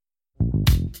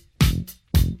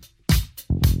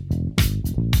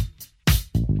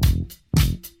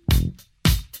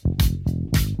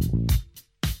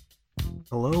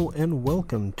Hello and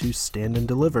welcome to Stand and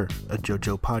Deliver, a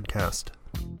JoJo podcast.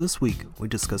 This week, we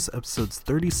discuss episodes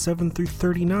 37 through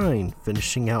 39,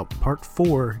 finishing out Part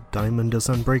 4, Diamond is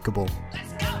Unbreakable.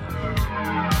 Let's go!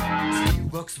 She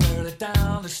walks further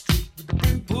down the street with the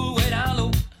brim pulled way down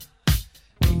low.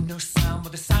 Ain't no sound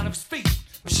but the sound of speed.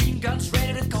 Machine guns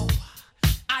ready to go.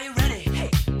 Are you ready?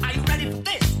 Hey, are you ready for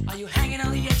this? Are you hanging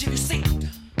on the edge of your seat?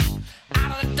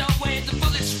 Out of the doorway, the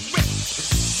bullets rip to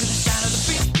the sound of the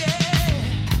beat. Yeah.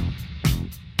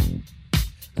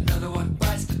 Another one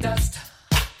bites the dust.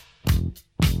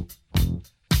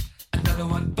 Another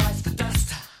one bites the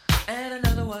dust. And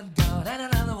another one gone.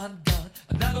 And another one gone.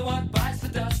 Another one bites the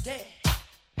dust. Hey,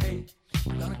 hey,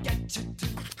 I'm gonna get you too.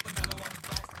 Another one bites the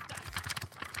dust.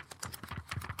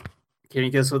 Can you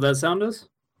guess what that sound is?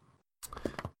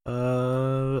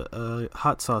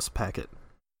 Hot sauce packet.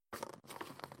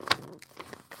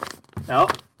 No.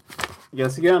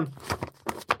 Guess again.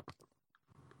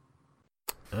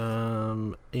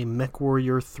 A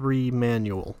MechWarrior 3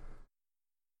 manual.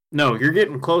 No, you're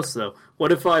getting close though.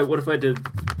 What if I did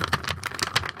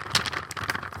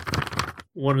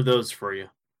one of those for you?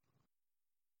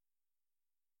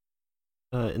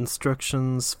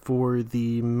 Instructions for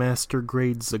the Master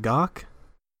Grade Zagok?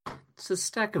 It's a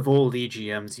stack of old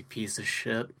EGMs, you piece of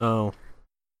shit. Oh.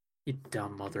 You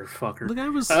dumb motherfucker. Look, I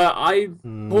was... I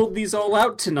pulled these all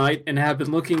out tonight and have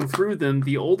been looking through them.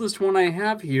 The oldest one I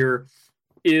have here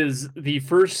is the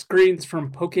first screens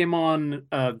from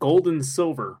Pokemon Gold and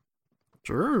Silver.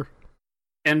 Sure.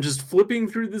 And just flipping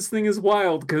through this thing is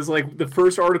wild, because like the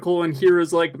first article in here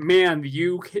is like, man,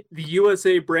 the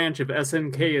USA branch of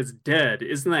SNK is dead.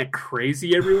 Isn't that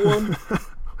crazy, everyone?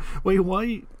 Wait,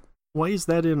 why is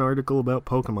that an article about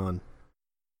Pokemon?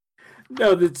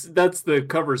 No, that's the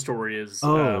cover story is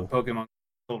Pokemon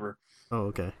Silver. Oh,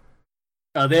 okay.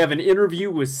 They have an interview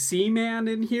with Seaman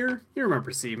in here. You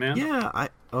remember Seaman? Yeah, I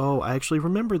actually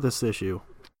remember this issue.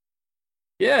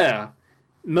 Yeah.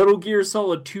 Metal Gear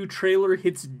Solid 2 trailer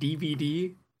hits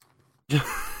DVD.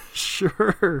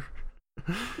 Sure.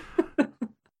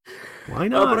 Why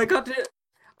not? But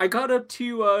I got up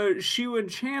to Shu and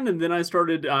Chan, and then I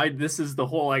started. This is the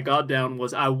hole I got down.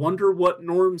 Was I wonder what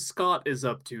Norm Scott is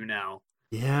up to now?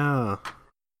 Yeah.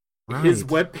 Right. His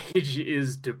webpage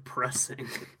is depressing.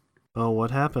 Oh,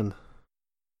 what happened?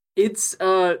 It's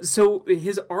so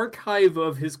his archive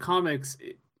of his comics,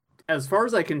 as far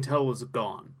as I can tell, is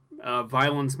gone.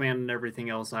 Violence Man and everything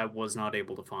else I was not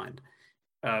able to find.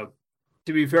 To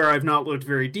be fair, I've not looked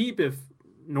very deep. If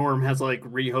Norm has like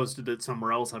rehosted it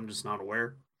somewhere else, I'm just not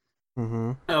aware.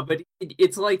 Mm-hmm. But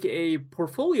it's like a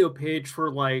portfolio page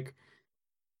for like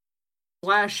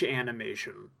Flash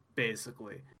animation,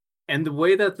 basically. And the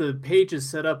way that the page is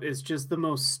set up is just the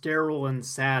most sterile and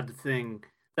sad thing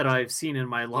that I've seen in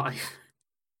my life.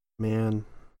 Man.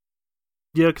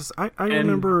 Yeah, because I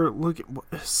remember looking...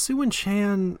 Sue and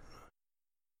Chan...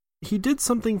 He did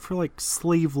something for, like,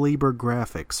 slave labor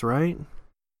graphics, right?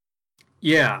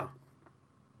 Yeah.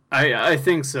 I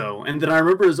think so. And then I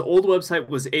remember his old website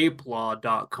was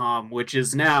apelaw.com, which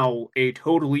is now a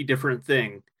totally different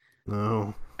thing.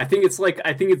 No. I think it's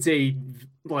a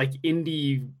like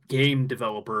indie game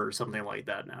developer or something like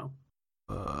that now.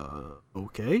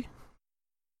 Okay.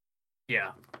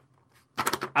 Yeah.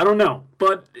 I don't know,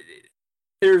 but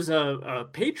there's a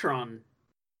Patreon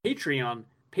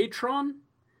page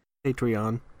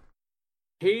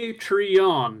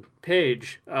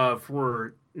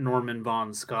for Norman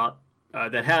Von Scott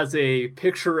that has a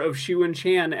picture of Shu and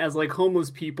Chan as like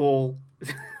homeless people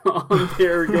on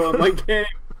there going like, hey,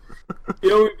 you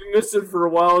know, we've been missing for a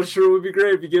while. Sure would be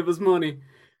great if you give us money.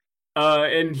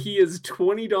 And he is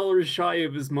 $20 shy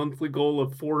of his monthly goal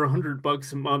of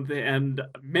 $400 a month. And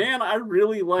man, I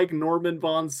really like Norman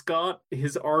Von Scott.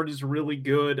 His art is really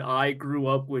good. I grew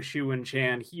up with Shu and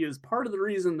Chan. He is part of the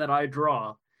reason that I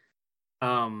draw.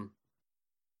 I'm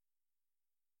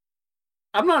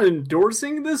not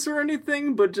endorsing this or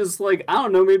anything, but just like, I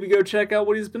don't know, maybe go check out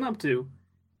what he's been up to.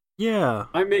 Yeah.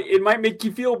 It might make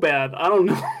you feel bad. I don't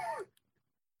know.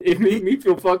 It made me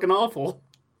feel fucking awful.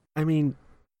 I mean,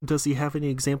 does he have any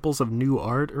examples of new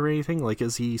art or anything? Like,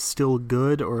 is he still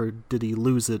good, or did he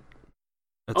lose it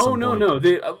at some point? No.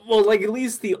 Well, like, at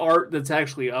least the art that's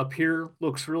actually up here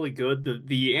looks really good.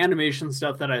 The animation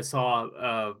stuff that I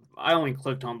saw, I only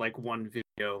clicked on, like, one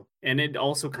video, and it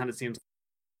also kind of seems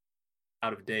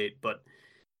out of date, but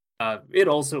it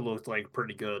also looked, like,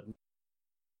 pretty good.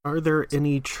 Are there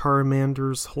any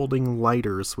Charmanders holding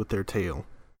lighters with their tail?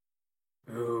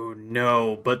 Oh,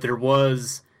 no, but there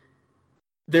was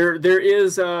There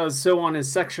is so on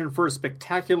his section for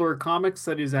spectacular comics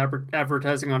that he's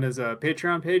advertising on his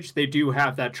Patreon page, they do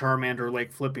have that Charmander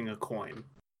like flipping a coin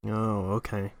Oh,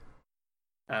 okay.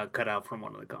 cut out from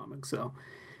one of the comics. So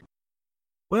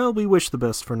Well, we wish the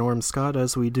best for Norm Scott,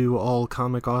 as we do all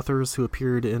comic authors who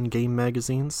appeared in game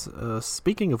magazines.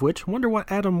 Speaking of which, wonder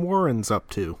what Adam Warren's up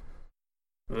to.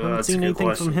 Haven't that's a seen good anything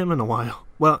question. from him in a while.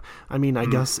 Well, I mean, I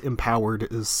guess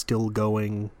Empowered is still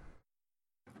going.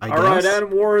 I All right, guess.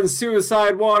 Adam Warren's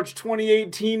Suicide Watch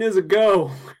 2018 is a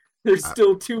go. There's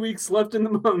still 2 weeks left in the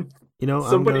month. You know,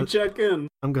 Somebody check in.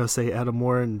 I'm gonna say Adam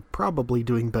Warren probably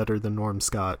doing better than Norm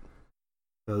Scott,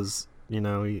 because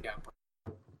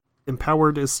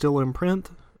Empowered is still in print,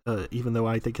 even though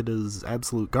I think it is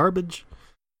absolute garbage.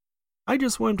 I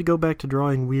just want him to go back to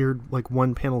drawing weird, like,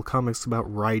 one-panel comics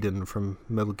about Raiden from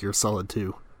Metal Gear Solid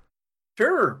 2.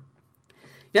 Sure.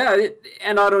 Yeah,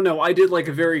 and I don't know. I did like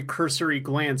a very cursory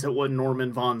glance at what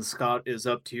Norman Von Scott is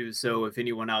up to. So if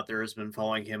anyone out there has been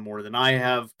following him more than I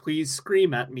have, please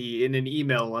scream at me in an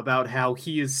email about how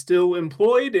he is still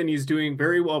employed and he's doing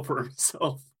very well for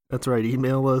himself. That's right,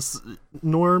 email us.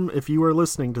 Norm, if you are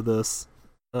listening to this,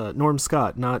 Norm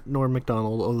Scott, not Norm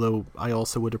MacDonald, although I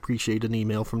also would appreciate an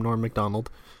email from Norm MacDonald,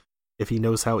 if he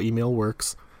knows how email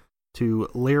works, to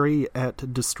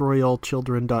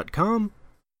larry@destroyallchildren.com.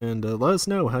 And let us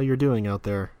know how you're doing out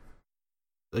there.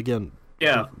 Again,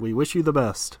 Yeah, we wish you the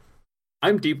best.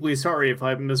 I'm deeply sorry if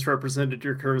I've misrepresented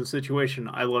your current situation.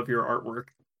 I love your artwork.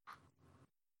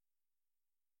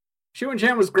 Shu and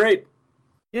Chan was great.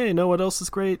 Yeah, you know what else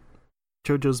is great?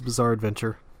 JoJo's Bizarre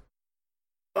Adventure.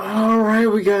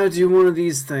 Alright, we gotta do one of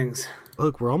these things.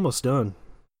 Look, we're almost done.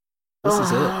 This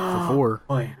is it for 4.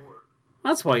 Boy,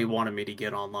 that's why you wanted me to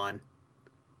get online.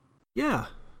 Yeah.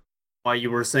 Why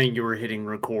you were saying you were hitting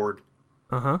record.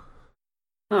 Uh-huh.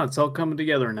 Oh, it's all coming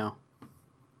together now.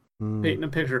 Painting a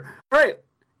picture. Alright,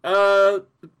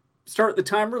 start the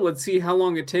timer. Let's see how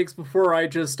long it takes before I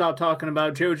just stop talking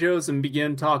about JoJo's and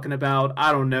begin talking about,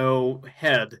 I don't know,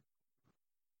 head.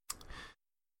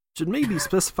 Should maybe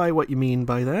specify what you mean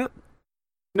by that.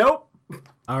 Nope.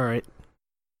 Alright.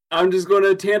 I'm just going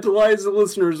to tantalize the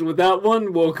listeners with that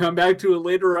one. We'll come back to it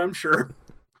later, I'm sure.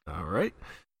 Alright.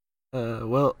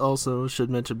 Well, also should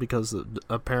mention, because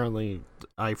apparently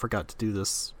I forgot to do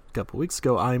this a couple weeks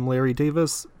ago, I'm Larry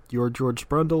Davis, you're George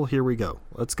Brundle, here we go.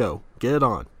 Let's go. Get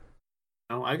on.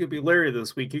 Oh, I could be Larry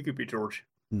this week, you could be George.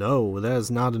 No, that is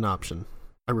not an option.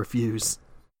 I refuse.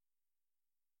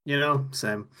 You know,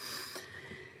 same.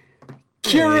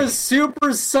 Kira's super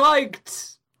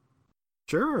psyched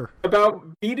Sure.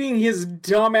 about beating his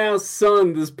dumbass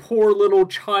son, this poor little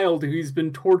child who he's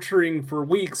been torturing for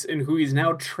weeks and who he's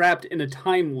now trapped in a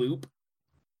time loop.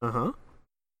 Uh-huh.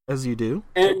 As you do.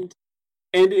 And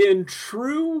in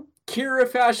true Kira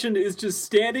fashion is just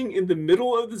standing in the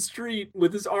middle of the street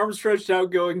with his arms stretched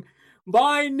out going,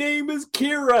 "My name is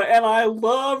Kira and I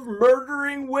love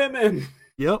murdering women."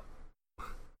 Yep.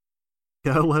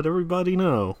 Gotta let everybody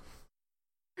know.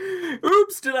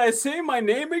 Oops, did I say my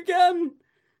name again?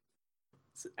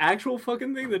 It's an actual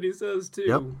fucking thing that he says too.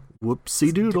 Yep.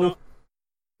 Whoopsie doodle.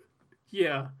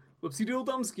 Yeah. Whoopsie doodle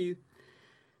dumpski.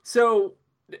 So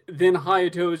then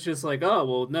Hayato is just like, oh,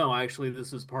 well, no, actually,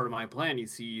 this was part of my plan. You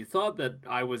see, you thought that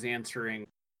I was answering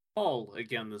call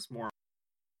again this morning.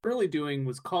 What I'm really doing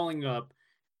was calling up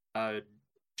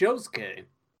Josuke.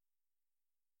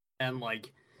 And,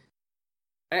 like,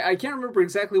 I can't remember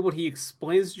exactly what he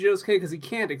explains to Josuke, because he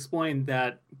can't explain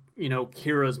that, you know,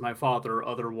 Kira's my father,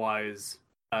 otherwise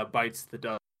bites the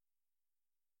dust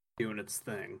doing its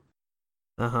thing.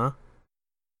 Uh-huh.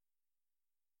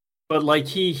 But, like,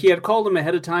 he had called him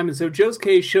ahead of time, and so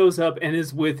Josuke shows up and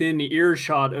is within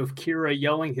earshot of Kira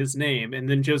yelling his name, and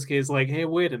then Josuke is like, hey,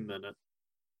 wait a minute.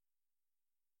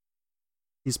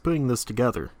 He's putting this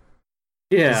together.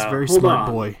 Yeah, He's a very hold smart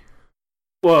on. boy.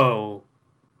 Whoa.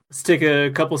 Let's take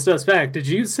a couple steps back. Did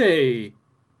you say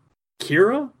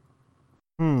Kira?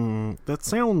 That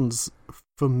sounds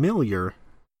familiar.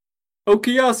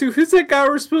 Okuyasu, who's that guy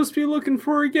we're supposed to be looking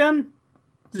for again?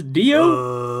 Is it Dio?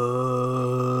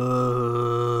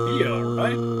 Dio,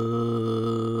 right?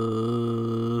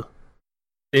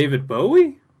 David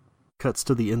Bowie? Cuts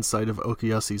to the inside of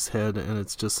Okuyasu's head, and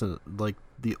it's just like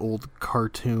the old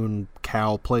cartoon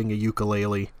cow playing a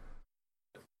ukulele.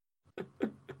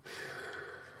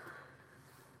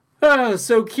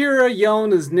 So Kira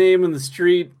yelling his name in the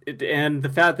street, and the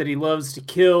fact that he loves to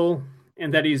kill,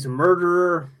 and that he's a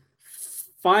murderer,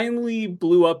 finally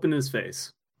blew up in his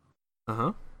face.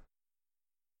 Uh-huh.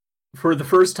 For the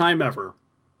first time ever.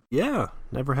 Yeah,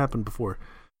 never happened before.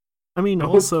 I mean, Nope.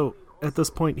 also, at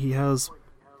this point, he has,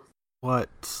 what,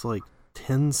 like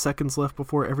 10 seconds left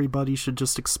before everybody should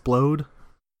just explode.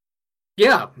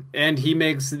 Yeah, and he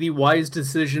makes the wise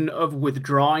decision of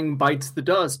withdrawing Bites the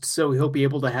Dust so he'll be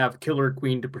able to have Killer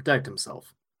Queen to protect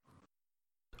himself.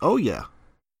 Oh, yeah.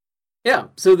 Yeah,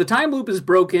 so the time loop is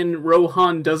broken,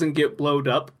 Rohan doesn't get blowed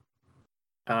up,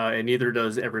 and neither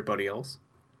does everybody else.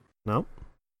 Nope.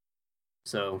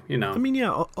 So, you know. I mean,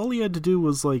 yeah, all he had to do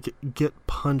was, like, get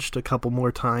punched a couple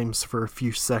more times for a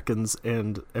few seconds,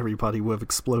 and everybody would have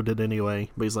exploded anyway.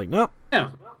 But he's like, nope.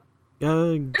 Yeah.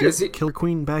 Get Killer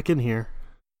Queen back in here.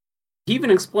 He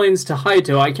even explains to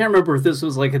Haito, I can't remember if this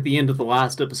was, like, at the end of the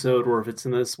last episode or if it's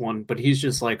in this one, but he's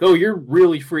just like, oh, you're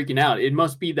really freaking out. It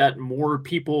must be that more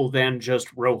people than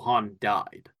just Rohan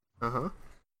died. Uh-huh.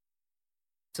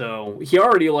 So he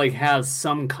already like has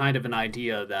some kind of an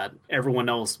idea that everyone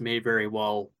else may very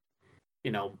well,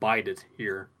 you know, bite it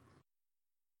here.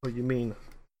 What you mean?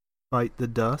 Bite the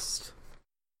dust?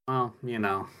 Well, you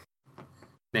know,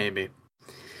 maybe.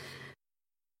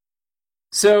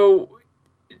 So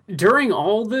during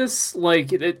all this, like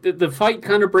the fight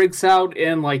kind of breaks out,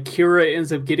 and like Kira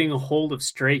ends up getting a hold of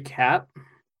Stray Cat.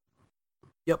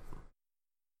 Yep.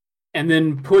 And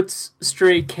then puts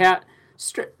Stray Cat.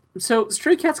 So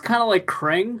Stray Cat's kind of like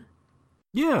Krang.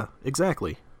 Yeah,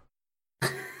 exactly.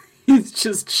 He's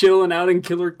just chilling out in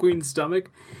Killer Queen's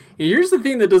stomach. And here's the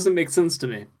thing that doesn't make sense to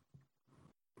me.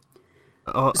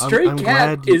 Stray I'm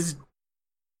Cat glad is...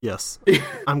 Yes.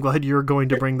 I'm glad you're going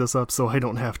to bring this up so I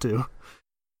don't have to.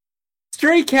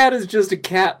 Stray Cat is just a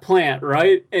cat plant,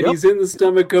 right? And Yep. he's in the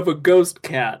stomach of a ghost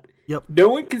cat. Yep. No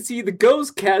one can see the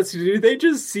ghost cats. Do they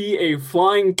just see a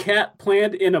flying cat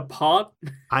plant in a pot?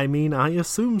 I mean, I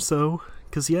assume so.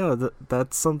 Because, yeah,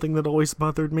 that's something that always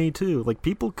bothered me, too. Like,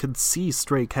 people could see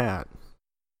Stray Cat.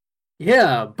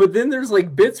 Yeah, but then there's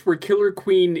like bits where Killer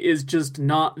Queen is just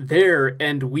not there,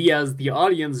 and we as the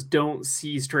audience don't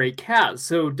see Stray Cat.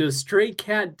 So does Stray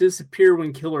Cat disappear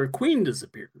when Killer Queen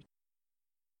disappears?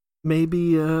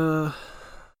 Maybe,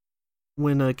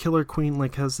 when Killer Queen,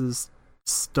 like, has his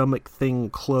stomach thing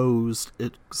closed,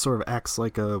 it sort of acts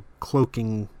like a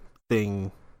cloaking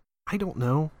thing. I don't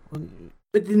know.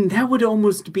 But then that would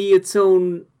almost be its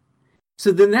own...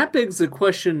 So then that begs the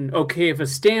question, okay, if a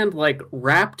stand, like,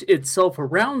 wrapped itself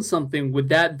around something, would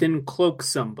that then cloak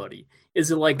somebody?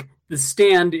 Is it like the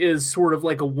stand is sort of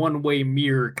like a one-way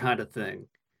mirror kind of thing?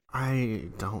 I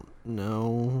don't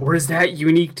know. Or is that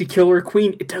unique to Killer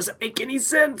Queen? It doesn't make any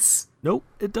sense! Nope,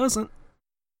 it doesn't.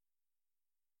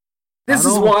 This At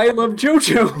is all. why I love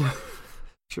JoJo!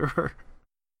 Sure.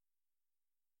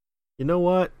 You know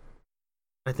what?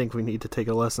 I think we need to take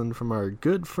a lesson from our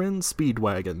good friend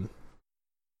Speedwagon.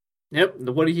 Yep,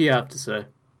 what do you have to say?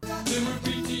 Then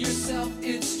repeat to yourself,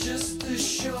 it's just a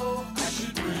show. I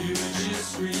should really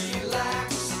just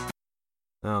relax.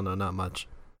 Oh, no, not much.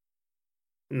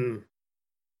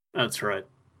 That's right.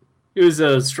 He was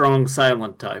a strong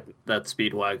silent type, that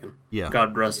Speedwagon. Yeah.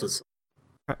 God rest his...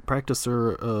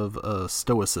 Practicer of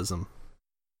stoicism.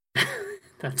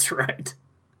 That's right.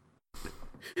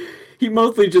 He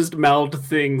mostly just mouthed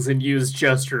things and used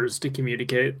gestures to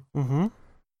communicate. Mm-hmm.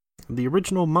 The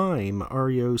original mime,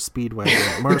 Ario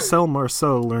Speedwagon. Marcel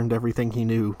Marceau learned everything he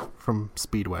knew from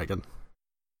Speedwagon.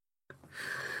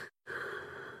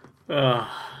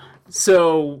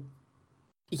 So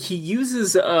he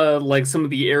uses like some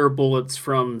of the air bullets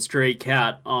from Stray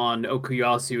Cat on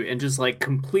Okuyasu and just like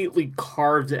completely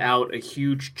carved out a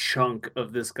huge chunk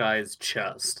of this guy's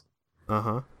chest.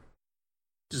 Uh-huh.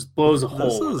 Just blows a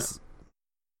hole in it.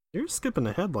 You're skipping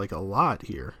ahead like a lot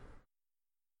here.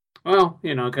 Well,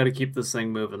 you know, gotta keep this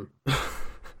thing moving. Well,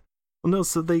 no,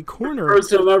 so they corner... First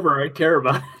time ever I care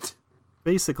about it.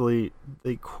 Basically,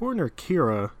 they corner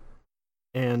Kira,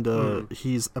 and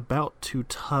he's about to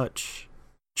touch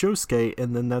Josuke,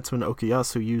 and then that's when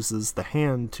Okuyasu uses the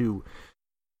hand to,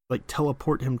 like,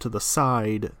 teleport him to the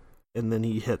side, and then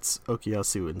he hits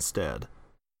Okuyasu instead.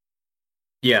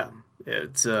 Yeah,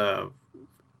 it's,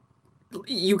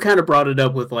 you kind of brought it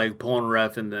up with, like,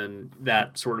 Polnareff, and then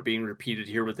that sort of being repeated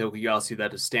here with Okuyasu,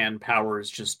 that his stand power is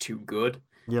just too good.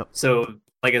 Yep. So,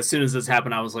 like, as soon as this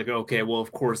happened, I was like, okay, well,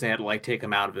 of course they had to, like, take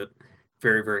him out of it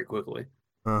very, very quickly.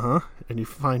 Uh-huh. And you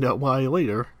find out why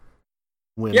later.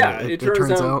 When it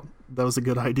turns out that was a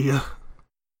good idea.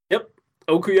 Yep.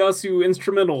 Okuyasu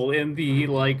instrumental in the,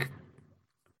 like,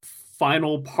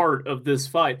 final part of this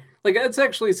fight. Like, it's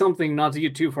actually something, not to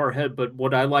get too far ahead, but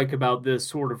what I like about this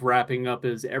sort of wrapping up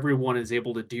is everyone is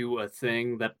able to do a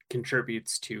thing that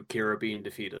contributes to Kira being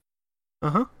defeated.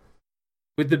 Uh-huh.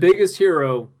 With the biggest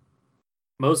hero,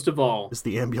 most of all, Is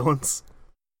the ambulance.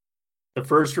 the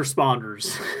first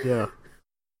responders. Yeah.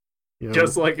 You know,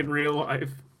 Just like in real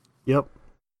life. Yep.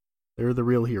 They're the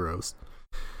real heroes.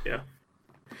 Yeah.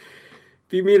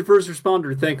 If you meet a first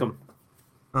responder, thank them.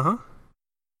 Uh-huh.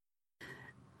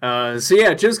 So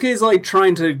yeah, Josuke's like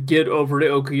trying to get over to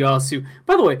Okuyasu.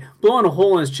 By the way, blowing a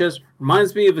hole in his chest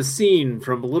reminds me of a scene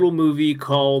from a little movie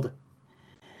called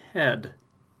Head.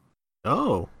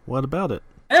 Oh, what about it?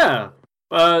 Yeah.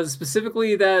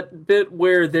 Specifically that bit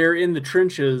where they're in the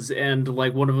trenches and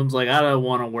like one of them's like, I don't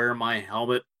want to wear my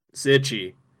helmet. It's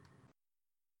itchy.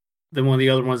 Then one of the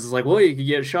other ones is like, well, you could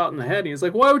get shot in the head. And he's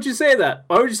like, why would you say that?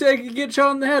 Why would you say I could get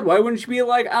shot in the head? Why wouldn't you be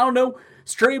like, I don't know,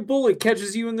 stray bullet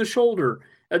catches you in the shoulder.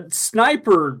 A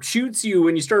sniper shoots you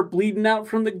and you start bleeding out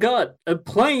from the gut. A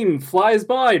plane flies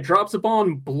by, drops a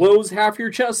bomb, blows half your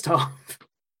chest off.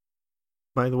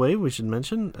 By the way, we should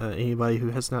mention, anybody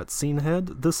who has not seen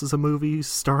Head, this is a movie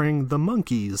starring the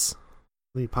Monkees,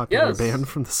 the popular band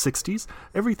from the 60s.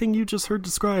 Everything you just heard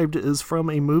described is from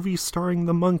a movie starring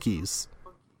the Monkees.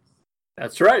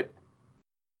 That's right.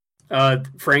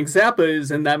 Frank Zappa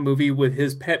is in that movie with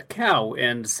his pet cow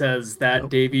and says that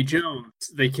Davy Jones,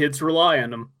 the kids rely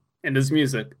on him and his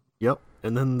music. Yep,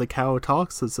 and then the cow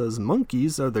talks and says,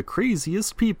 monkeys are the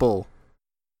craziest people.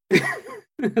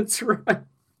 That's right.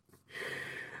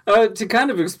 To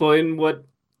kind of explain what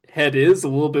Head is a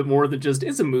little bit more than just,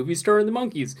 it's a movie starring the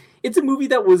Monkees. It's a movie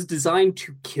that was designed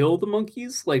to kill the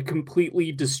Monkees, like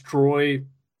completely destroy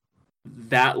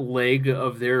that leg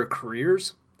of their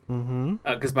careers.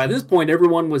 Because by this point,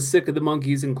 everyone was sick of the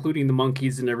Monkees, including the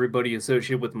Monkees and everybody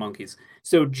associated with Monkees.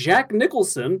 So Jack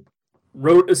Nicholson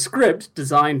wrote a script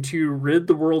designed to rid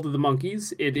the world of the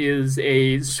Monkees. It is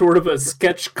a sort of a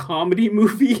sketch comedy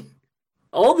movie.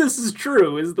 All this is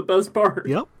true, is the best part.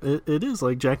 Yep, it is.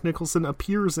 Like, Jack Nicholson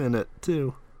appears in it,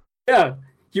 too. Yeah,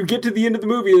 you get to the end of the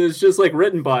movie and it's just, like,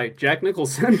 written by Jack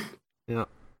Nicholson. Yeah.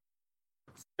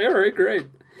 All right, great.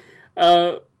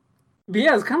 But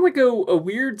yeah, it's kind of like a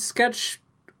weird sketch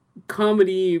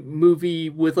comedy movie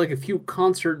with like a few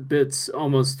concert bits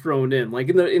almost thrown in. Like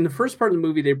in the first part of the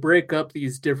movie, they break up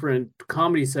these different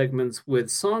comedy segments with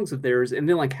songs of theirs, and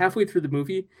then like halfway through the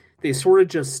movie, they sort of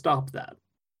just stop that.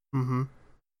 Mm-hmm.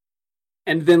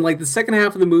 And then like the second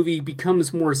half of the movie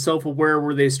becomes more self-aware,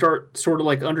 where they start sort of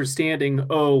like understanding,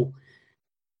 oh,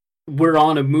 we're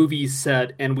on a movie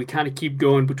set and we kind of keep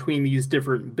going between these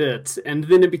different bits. And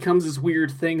then it becomes this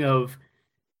weird thing of,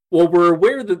 well, we're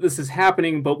aware that this is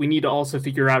happening, but we need to also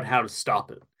figure out how to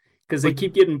stop it. Because they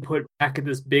keep getting put back in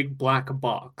this big black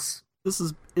box.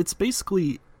 It's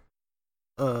basically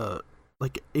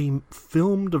like a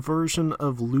filmed version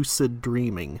of lucid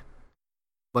dreaming.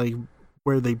 Like,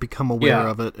 where they become aware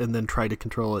of it and then try to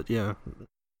control it, yeah.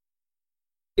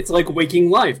 It's like Waking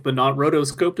Life, but not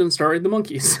rotoscoped and starring the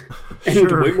Monkees. And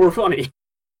Sure. way more funny.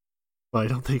 Well, I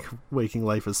don't think Waking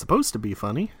Life is supposed to be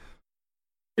funny.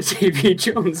 Davy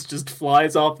Jones just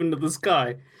flies off into the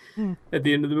sky at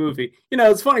the end of the movie. You know,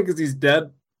 it's funny because he's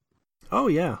dead. Oh,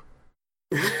 yeah.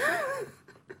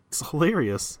 It's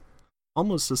hilarious.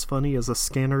 Almost as funny as a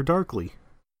Scanner Darkly.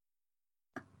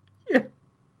 Yeah.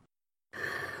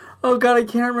 Oh god, I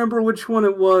can't remember which one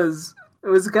it was. It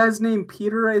was a guy's name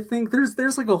Peter, I think.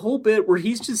 There's like a whole bit where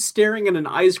he's just staring at an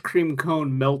ice cream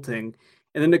cone melting,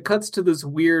 and then it cuts to this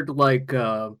weird like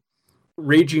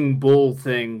raging bull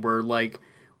thing where like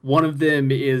one of them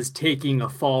is taking a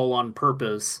fall on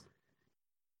purpose.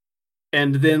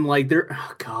 And then like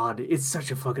oh god, it's such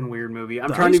a fucking weird movie.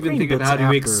 I'm trying to even think of how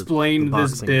to explain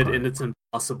this bit and it's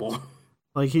impossible.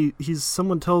 Like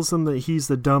someone tells him that he's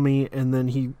the dummy, and then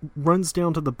he runs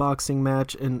down to the boxing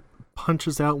match and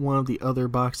punches out one of the other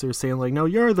boxers, saying like, no,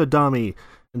 you're the dummy,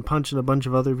 and punching a bunch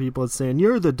of other people and saying,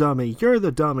 you're the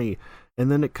dummy, and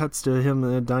then it cuts to him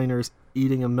in a diner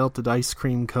eating a melted ice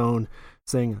cream cone,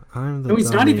 saying, I'm the dummy. No,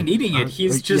 he's not even eating it,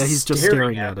 he's just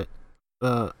staring at it.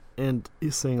 And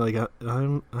he's saying like,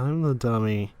 I'm the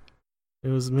dummy, it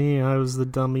was me, I was the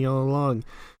dummy all along.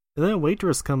 And then a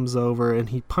waitress comes over and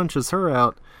he punches her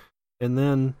out, and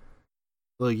then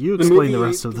like, you explain the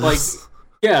rest of this. Like,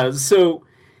 yeah, so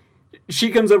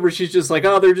she comes over, she's just like,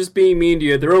 oh, they're just being mean to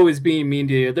you. They're always being mean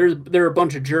to you. They're a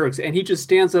bunch of jerks. And he just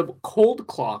stands up, cold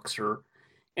clocks her.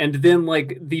 And then,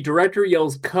 like, the director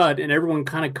yells cut, and everyone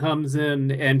kind of comes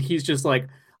in, and he's just like,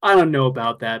 I don't know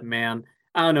about that, man.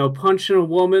 I don't know, punching a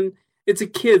woman? It's a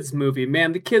kid's movie,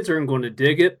 man. The kids aren't going to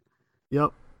dig it.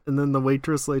 Yep. And then the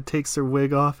waitress, like, takes her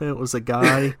wig off, and it was a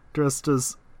guy dressed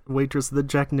as waitress. Then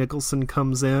Jack Nicholson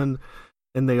comes in,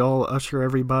 and they all usher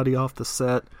everybody off the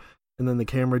set. And then the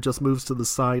camera just moves to the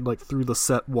side, like through the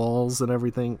set walls and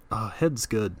everything. Head's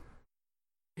good.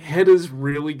 Head is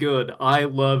really good. I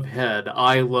love Head.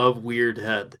 I love Weird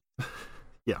Head.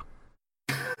 Yeah.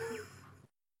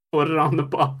 Put it on the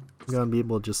box. I'm gonna be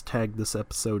able to just tag this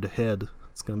episode ahead.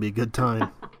 It's gonna be a good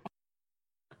time.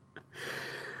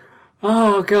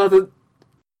 Oh god,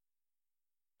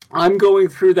 I'm going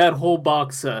through that whole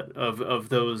box set of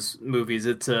those movies.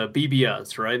 It's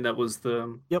BBS, right? That was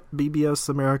the... Yep, BBS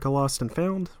America Lost and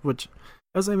Found, which,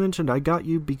 as I mentioned, I got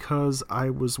you because I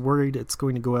was worried it's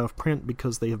going to go out of print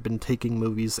because they have been taking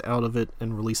movies out of it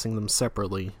and releasing them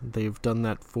separately. They've done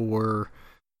that for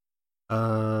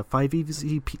Five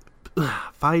Easy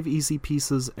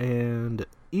Pieces and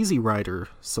Easy Rider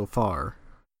so far.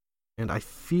 And I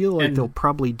feel like they'll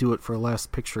probably do it for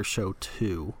Last Picture Show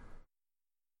too.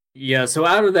 Yeah, so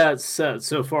out of that set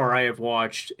so far, I have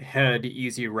watched Head,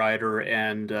 Easy Rider,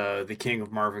 and The King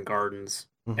of Marvin Gardens.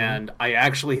 Mm-hmm. And I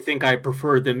actually think I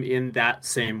prefer them in that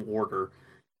same order.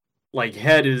 Like,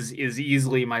 Head is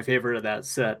easily my favorite of that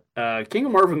set. King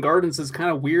of Marvin Gardens is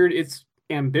kind of weird. It's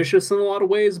ambitious in a lot of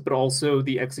ways, but also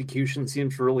the execution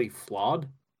seems really flawed.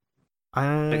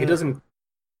 Like, it doesn't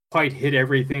quite hit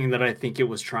everything that I think it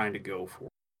was trying to go for.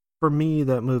 For me,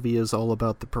 that movie is all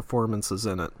about the performances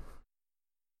in it.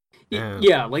 And...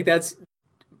 yeah, like that's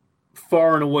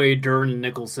far and away Dern and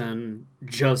Nicholson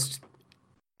just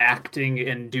acting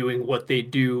and doing what they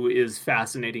do is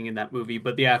fascinating in that movie,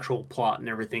 but the actual plot and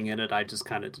everything in it, I just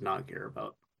kind of did not care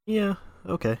about. Yeah,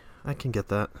 okay, I can get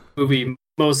that. Movie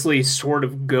mostly sort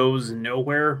of goes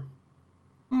nowhere.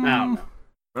 I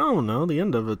don't know. The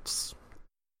end of it's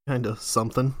kind of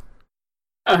something.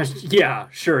 Yeah,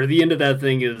 sure. The end of that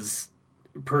thing is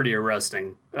pretty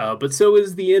arresting. But so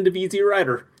is the end of Easy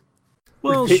Rider.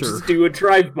 Well, they sure. just do a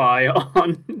drive-by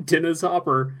on Dennis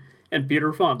Hopper and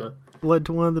Peter Fonda. Led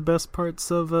to one of the best parts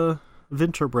of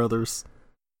Venture Brothers.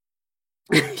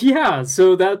 Yeah,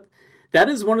 so that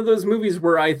is one of those movies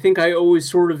where I think I always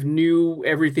sort of knew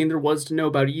everything there was to know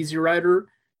about Easy Rider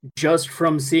just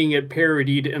from seeing it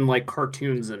parodied in like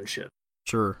cartoons and shit.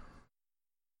 Sure.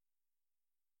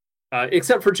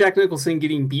 Except for Jack Nicholson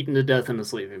getting beaten to death in a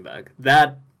sleeping bag.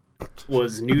 That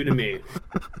was new to me.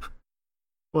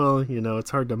 Well, you know,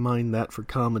 it's hard to mind that for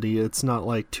comedy. It's not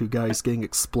like two guys getting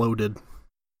exploded.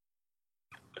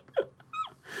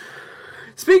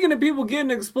 Speaking of people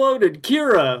getting exploded,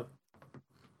 Kira.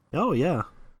 Oh, yeah.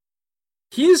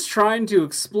 He's trying to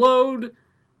explode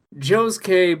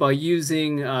Josuke by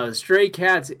using Stray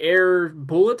Cat's air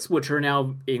bullets, which are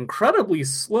now incredibly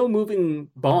slow-moving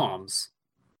bombs.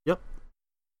 Yep.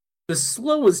 The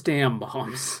slowest damn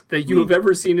bombs that you have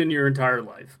ever seen in your entire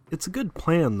life. It's a good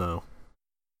plan, though.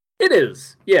 It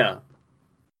is, yeah.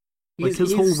 Like,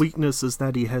 his whole weakness is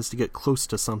that he has to get close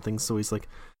to something, so he's like,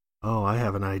 oh, I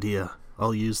have an idea.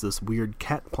 I'll use this weird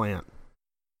cat plant.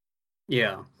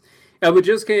 Yeah. But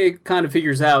Josuke kind of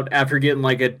figures out, after getting,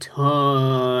 like, a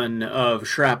ton of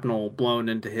shrapnel blown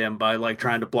into him by, like,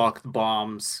 trying to block the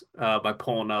bombs, by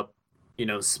pulling up, you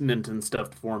know, cement and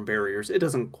stuff to form barriers. It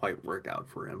doesn't quite work out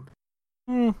for him.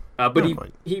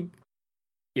 But he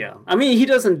yeah, I mean, he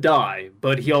doesn't die,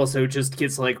 but he also just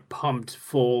gets, like, pumped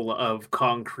full of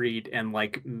concrete and,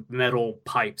 like, metal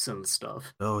pipes and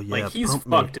stuff. Oh, yeah, like, he's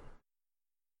fucked.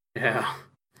 Yeah.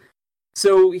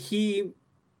 So he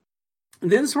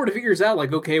then sort of figures out,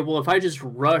 like, okay, well, if I just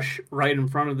rush right in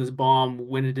front of this bomb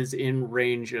when it is in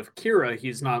range of Kira,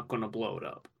 he's not going to blow it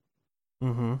up.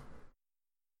 Mm-hmm.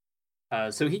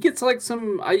 So he gets like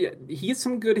some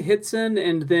good hits in,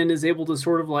 and then is able to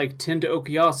sort of like tend to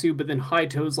Okuyasu, but then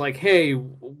Haito's like, hey,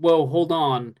 whoa, hold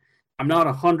on. I'm not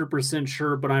 100%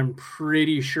 sure, but I'm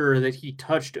pretty sure that he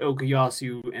touched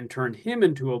Okuyasu and turned him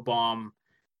into a bomb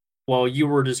while you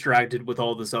were distracted with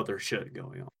all this other shit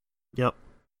going on. Yep.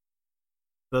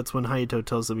 That's when Haito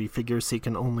tells him he figures he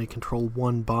can only control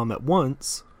one bomb at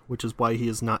once, which is why he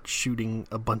is not shooting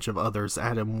a bunch of others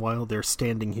at him while they're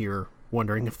standing here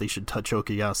wondering if they should touch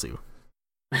Okuyasu.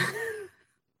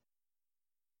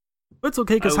 It's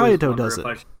okay, because Hayato does it.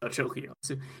 Touch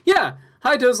Okuyasu. Yeah,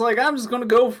 Hayato's like, I'm just going to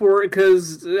go for it,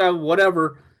 because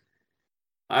whatever.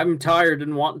 I'm tired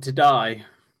and want to die.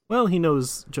 Well, he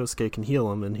knows Josuke can heal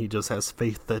him, and he just has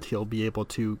faith that he'll be able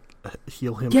to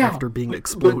heal him after being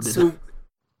exploded. So,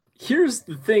 here's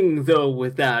the thing, though,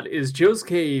 with that, is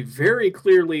Josuke very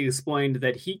clearly explained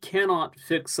that he cannot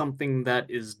fix something that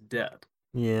is dead.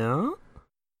 Yeah?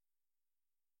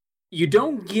 You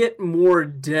don't get more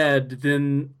dead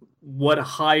than what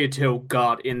Hayato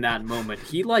got in that moment.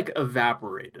 He, like,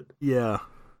 evaporated. Yeah.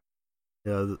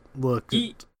 Yeah, look,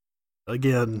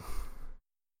 again,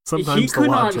 sometimes he could the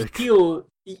logic. Not heal...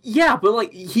 Yeah, but,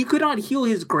 like, he could not heal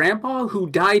his grandpa who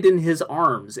died in his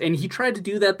arms, and he tried to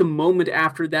do that the moment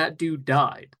after that dude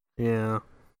died. Yeah.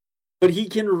 But he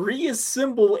can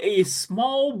reassemble a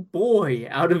small boy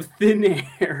out of thin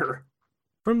air.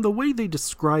 From the way they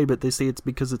describe it, they say it's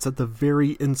because it's at the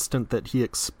very instant that he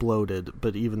exploded,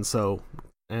 but even so...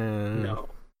 No.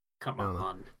 Come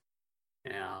on.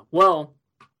 Yeah. Well,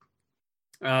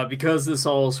 because this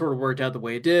all sort of worked out the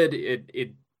way it did,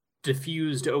 it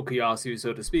diffused Okuyasu,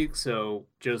 so to speak, so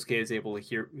Josuke is able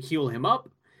to heal him up.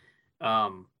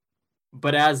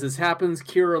 But as this happens,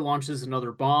 Kira launches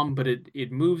another bomb, but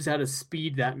it moves at a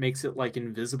speed that makes it like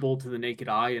invisible to the naked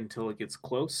eye until it gets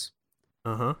close.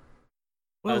 Uh-huh.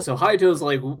 Well, So Hayato's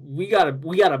like, we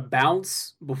gotta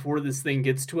bounce before this thing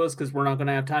gets to us because we're not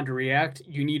gonna have time to react.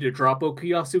 You need to drop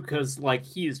Okuyasu because like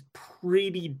he is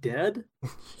pretty dead.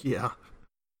 yeah.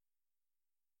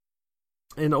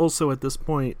 And also at this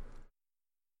point,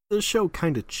 the show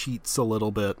kind of cheats a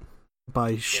little bit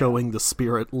by showing the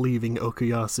spirit leaving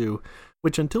Okuyasu,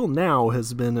 which until now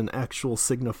has been an actual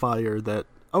signifier that,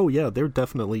 oh yeah, they're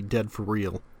definitely dead for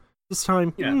real. This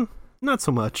time, not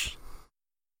so much.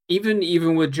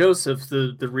 Even with Joseph,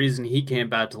 the reason he came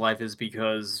back to life is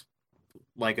because,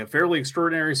 like, a fairly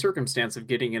extraordinary circumstance of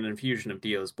getting an infusion of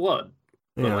Dio's blood.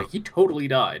 But, like, he totally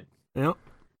died. Yeah.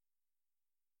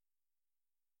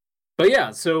 But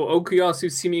yeah, so Okuyasu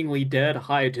seemingly dead.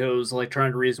 Hayato's, like,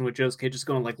 trying to reason with Josuke, just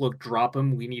going, like, look, drop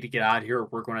him. We need to get out of here or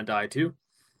we're going to die, too.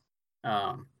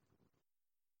 Yeah,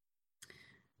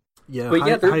 but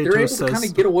yeah, they're able to kind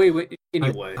of get away with it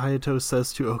anyway. Hayato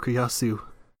says to Okuyasu,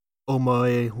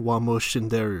 Omae wa mo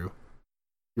shinderu.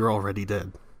 You're already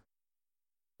dead.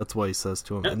 That's what he says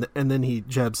to him. And then he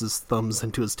jabs his thumbs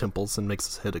into his temples and makes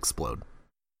his head explode.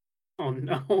 Oh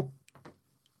no.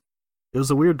 It was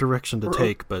a weird direction to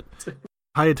take, but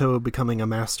Hayato becoming a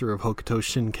master of Hokuto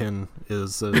Shinken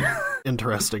is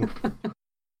interesting.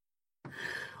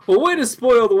 Well, way to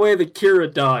spoil the way that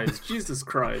Kira dies. Jesus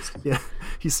Christ. Yeah,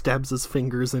 he stabs his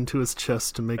fingers into his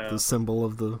chest to make the symbol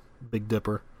of the Big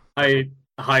Dipper.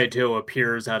 Hayato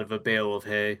appears out of a bale of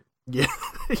hay. Yeah,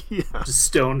 yeah. Just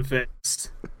stone-faced.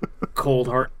 Cold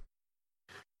heart.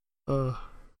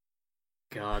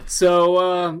 God.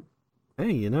 So,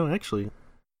 Hey, actually,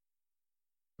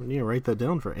 we need to write that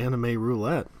down for Anime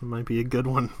Roulette. It might be a good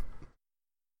one.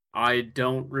 I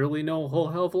don't really know a whole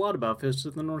hell of a lot about Fist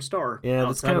of the North Star. Yeah,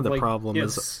 that's kind of the problem,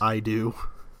 is I do.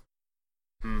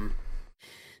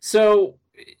 So,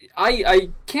 I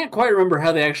can't quite remember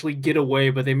how they actually get away,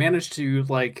 but they managed to,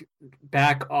 like,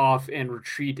 back off and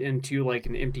retreat into, like,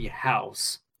 an empty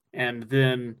house. And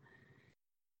then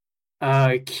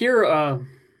Kira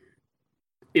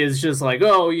is just like,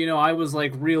 oh, I was,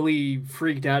 like, really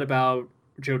freaked out about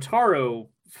Jotaro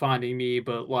finding me,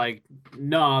 but, like,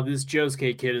 nah, this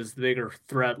Josuke kid is the bigger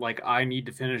threat. Like, I need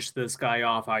to finish this guy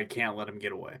off. I can't let him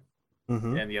get away.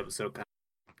 Mm-hmm. And the episode kind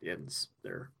of ends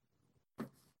there.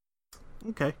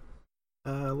 Okay.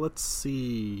 Let's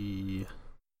see.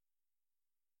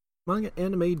 Manga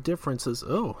anime differences.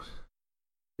 Oh,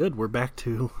 good. We're back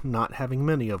to not having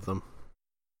many of them.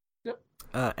 Yep.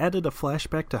 Added a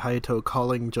flashback to Hayato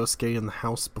calling Josuke in the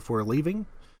house before leaving.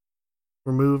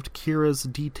 Removed Kira's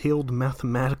detailed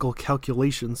mathematical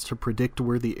calculations to predict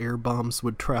where the air bombs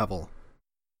would travel.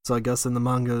 So I guess in the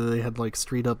manga they had like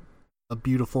straight up a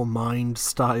beautiful mind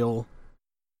style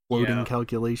floating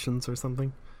calculations or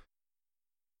something.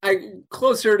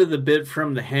 Closer to the bit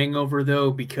from The Hangover,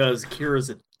 though, because Kira's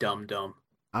a dum-dum.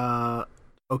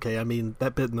 Okay, I mean,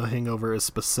 that bit in The Hangover is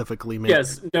specifically made...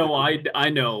 Yes, no, I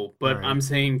know, but right. I'm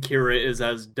saying Kira is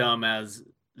as dumb as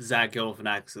Zach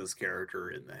Galifianakis'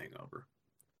 character in The Hangover.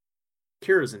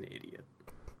 Kira's an idiot.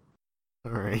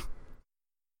 Alright.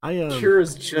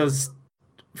 Kira's just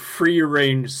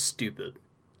free-range stupid.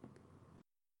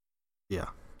 Yeah.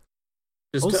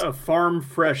 Just also, a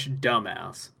farm-fresh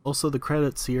dumbass. Also, the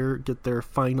credits here get their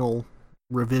final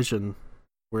revision,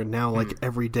 where now, like,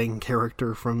 every dang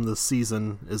character from the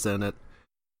season is in it.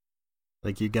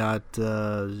 Like, you got,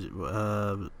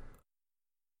 Alien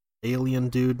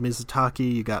Dude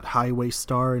Mizutaki, you got Highway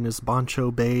Star and his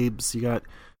Bancho Babes, you got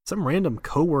some random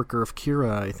coworker of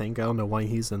Kira, I think. I don't know why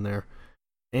he's in there.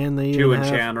 And they Chu and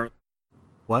Chan are...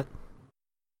 What?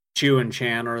 Chu and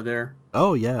Chan are there.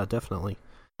 Oh, yeah, definitely.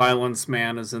 Violence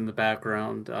Man is in the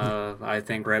background, I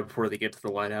think right before they get to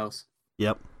the lighthouse.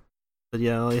 Yep. But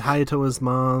yeah, like Hayato's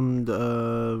mom,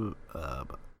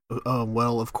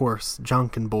 well, of course,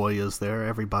 Jonkin Boy is there,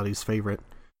 everybody's favorite.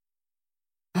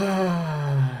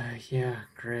 Yeah,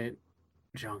 great.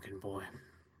 Jonkin Boy.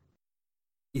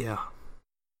 Yeah.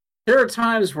 There are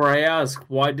times where I ask,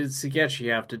 why did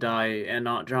Sagechi have to die and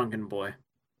not Jonkin Boy?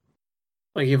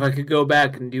 Like, if I could go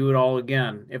back and do it all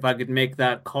again, if I could make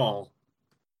that call.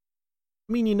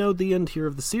 I mean, the end here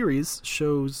of the series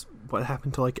shows what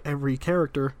happened to, like, every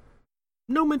character.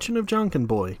 No mention of Jonkin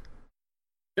Boy.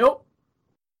 Nope.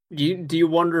 Do you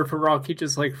wonder if Araki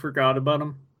just like forgot about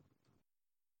him?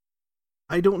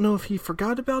 I don't know if he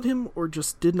forgot about him or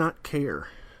just did not care.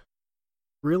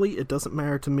 Really, it doesn't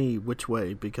matter to me which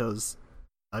way, because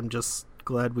I'm just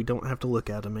glad we don't have to look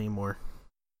at him anymore.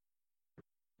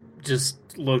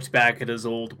 Just looked back at his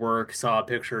old work, saw a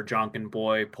picture of Jonkin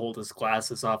Boy, pulled his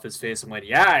glasses off his face, and went,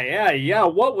 yeah,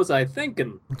 what was I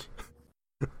thinking?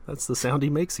 That's the sound he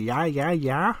makes. Yeah.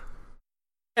 Yeah,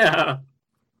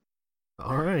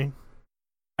 Alright.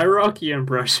 Iraqi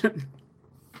impression.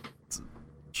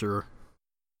 Sure.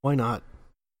 Why not?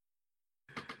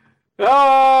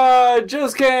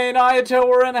 Josuke and Ayato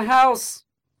were in the house.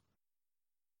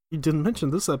 You didn't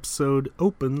mention this episode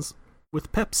opens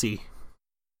with Pepsi.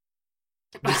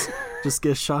 Just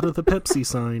get a shot of the Pepsi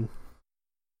sign.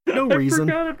 No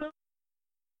reason.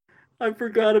 I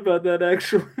forgot about that,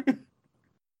 actually. I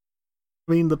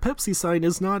mean, the Pepsi sign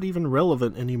is not even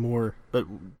relevant anymore, but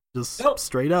just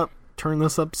straight up, turn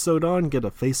this episode on, get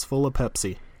a face full of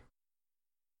Pepsi.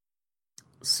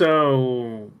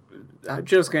 So,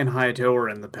 Josuke and Hayato are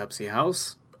in the Pepsi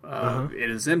house. It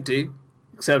is empty,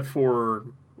 except for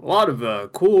a lot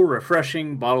of cool,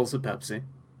 refreshing bottles of Pepsi.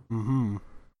 Mm-hmm.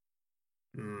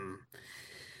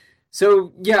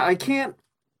 So, yeah, I can't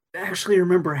actually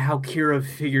remember how Kira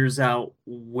figures out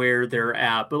where they're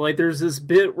at, but like there's this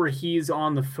bit where he's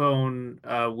on the phone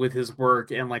with his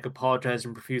work and like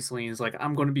apologizing profusely, and he's like,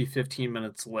 I'm going to be 15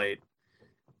 minutes late.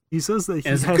 He says that he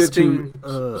And it's a has good to...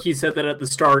 thing he said that at the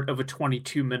start of a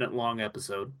 22-minute long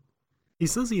episode. He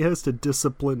says he has to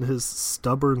discipline his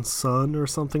stubborn son or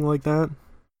something like that.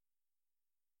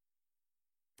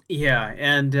 Yeah,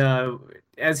 and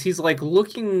as he's like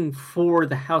looking for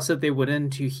the house that they went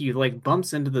into, he like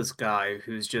bumps into this guy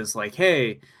who's just like,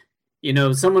 hey, you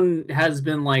know, someone has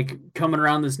been like coming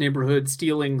around this neighborhood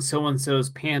stealing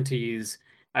so-and-so's panties.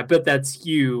 I bet that's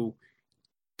you.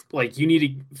 Like, you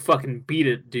need to fucking beat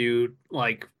it, dude.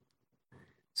 Like,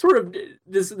 sort of,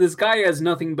 this guy has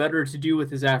nothing better to do with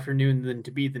his afternoon than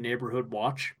to be the neighborhood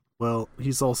watch. Well,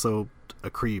 he's also a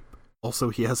creep. Also,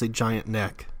 he has a giant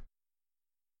neck.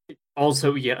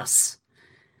 Also, yes.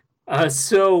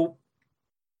 So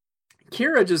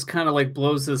Kira just kind of like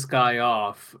blows this guy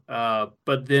off,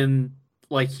 but then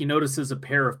like he notices a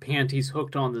pair of panties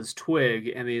hooked on this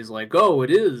twig, and he's like, "Oh,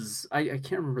 it is." I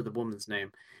can't remember the woman's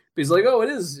name, but he's like, "Oh, it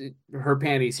is her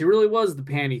panties." He really was the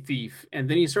panty thief, and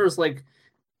then he starts like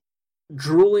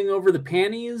drooling over the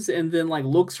panties, and then like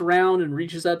looks around and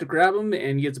reaches out to grab them,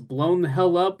 and gets blown the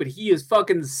hell up. But he is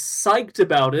fucking psyched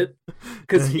about it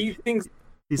because he thinks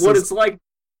what it's like.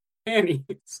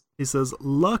 Panties. He says,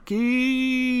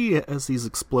 "Lucky," as he's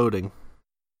exploding.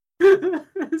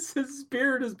 His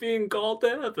spirit is being called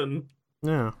to heaven.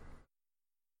 Yeah.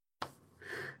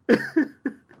 The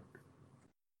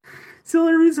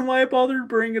only reason why I bothered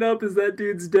bringing it up is that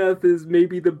dude's death is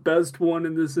maybe the best one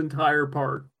in this entire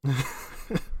part.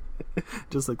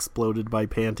 Just exploded by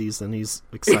panties, and he's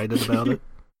excited about it.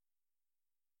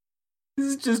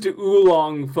 This is just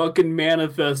Oolong fucking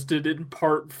manifested in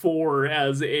part 4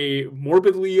 as a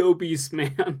morbidly obese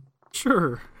man.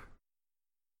 Sure.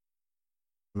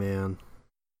 Man.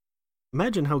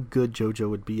 Imagine how good JoJo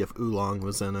would be if Oolong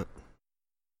was in it.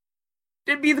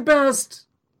 It'd be the best.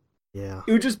 Yeah.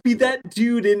 It would just be that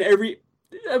dude in every...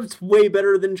 That's way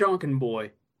better than Jonkin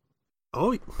Boy.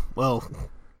 Oh, well,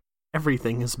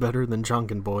 everything is better than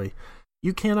Jonkin Boy.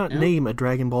 You cannot name a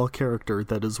Dragon Ball character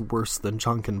that is worse than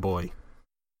Jonkin Boy.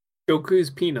 Goku's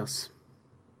penis.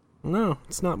 No,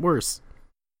 it's not worse.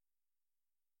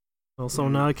 Also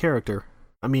not a character.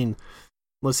 I mean,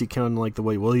 unless you count like the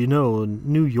way, well, you know,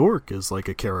 New York is like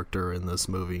a character in this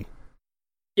movie.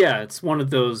 Yeah, it's one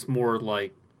of those more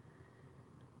like...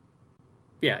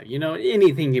 Yeah, you know,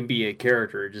 anything can be a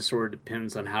character. It just sort of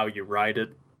depends on how you write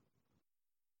it.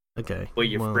 Okay. What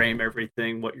you frame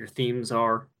everything, what your themes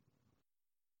are.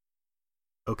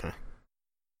 Okay.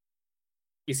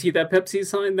 You see that Pepsi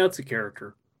sign? That's a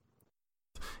character.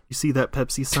 You see that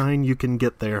Pepsi sign? You can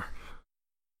get there.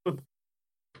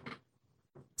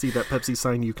 See that Pepsi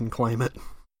sign? You can climb it.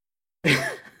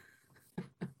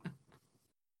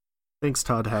 Thanks,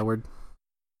 Todd Howard.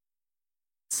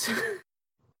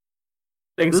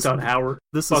 Thanks, Todd Howard.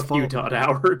 Fuck you, Todd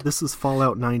Howard. This is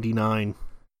Fallout 99.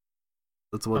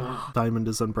 That's what Diamond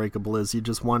is Unbreakable is. You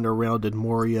just wander around in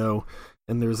Morio,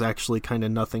 and there's actually kind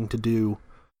of nothing to do.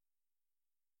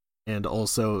 And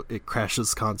also, it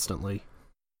constantly.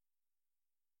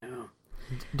 Yeah.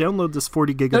 Download this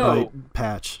 40 gigabyte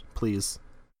patch, please.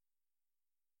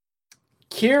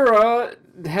 Kira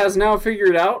has now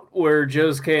figured out where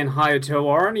Josuke and Hayato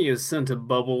are, and he has sent a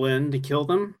bubble in to kill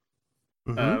them.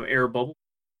 Air bubble,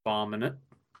 bomb in it.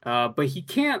 But he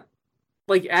can't,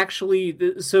 like, actually.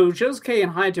 So Josuke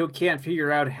and Hayato can't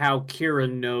figure out how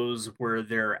Kira knows where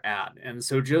they're at, and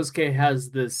so Josuke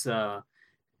has this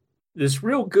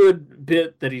real good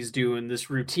bit that he's doing, this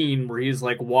routine where he's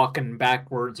like walking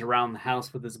backwards around the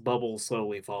house with his bubble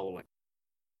slowly following.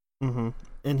 Mm-hmm.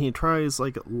 And he tries,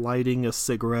 like, lighting a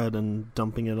cigarette and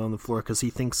dumping it on the floor because he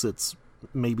thinks it's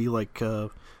maybe like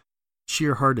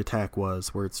sheer heart attack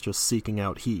was, where it's just seeking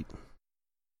out heat.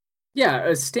 Yeah,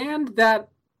 a stand that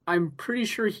I'm pretty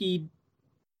sure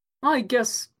well, I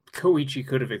guess Koichi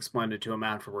could have explained it to him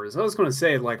afterwards. I was going to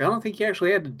say, like, I don't think he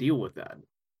actually had to deal with that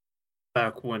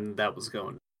back when that was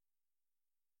going.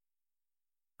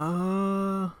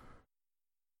 Yeah,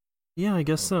 I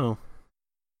guess so.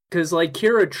 Because, like,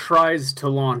 Kira tries to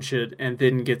launch it and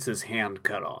then gets his hand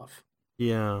cut off.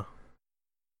 Yeah.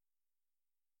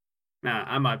 Nah,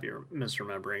 I might be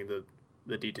misremembering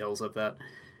the details of that.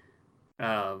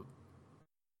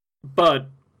 But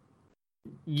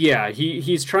yeah,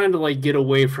 he's trying to, like, get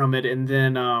away from it, and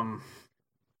then God,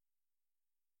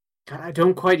 I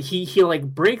don't quite. He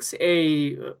like breaks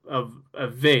a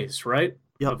vase, right?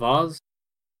 Yep. A vase.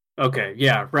 Okay,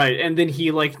 yeah, right. And then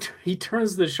he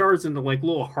turns the shards into, like,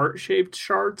 little heart-shaped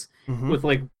shards with,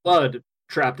 like, blood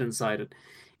trapped inside it.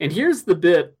 And here's the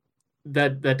bit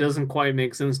that doesn't quite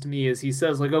make sense to me is he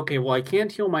says, like, okay, well, I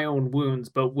can't heal my own wounds,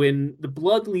 but when the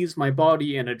blood leaves my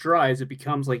body and it dries, it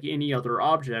becomes like any other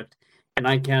object, and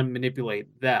I can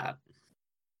manipulate that.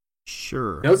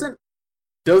 Sure.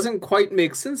 Doesn't quite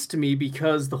make sense to me,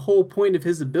 because the whole point of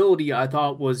his ability, I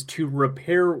thought, was to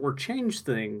repair or change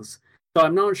things. So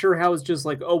I'm not sure how it's just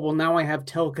like, oh, well, now I have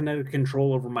telekinetic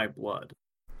control over my blood.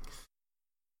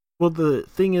 Well, the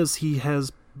thing is, he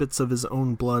has bits of his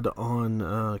own blood on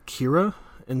Kira,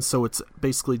 and so it's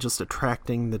basically just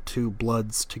attracting the two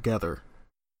bloods together.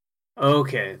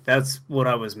 Okay, that's what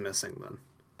I was missing then.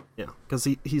 Yeah, because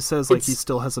he says, like, he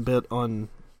still has a bit on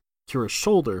Kira's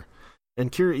shoulder,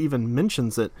 and Kira even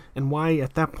mentions it, and why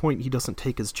at that point he doesn't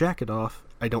take his jacket off,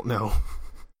 I don't know.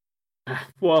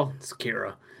 Well, it's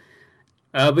Kira.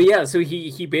 But yeah, so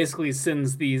he basically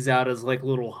sends these out as, like,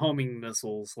 little homing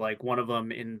missiles. Like, one of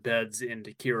them embeds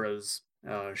into Kira's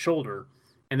shoulder,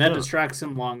 and that distracts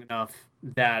him long enough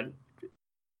that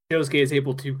Josuke is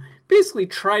able to basically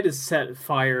try to set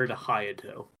fire to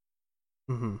Hayato.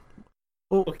 Mm-hmm.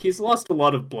 Well, look, he's lost a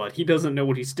lot of blood. He doesn't know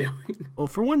what he's doing. Well,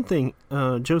 for one thing,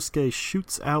 Josuke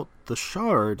shoots out the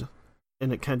shard,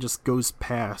 and it kind of just goes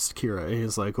past Kira. And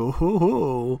he's like, oh ho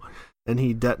ho, and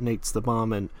he detonates the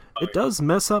bomb, and it does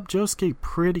mess up Josuke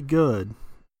pretty good.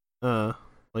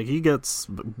 Like, he gets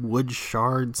wood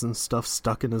shards and stuff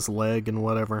stuck in his leg and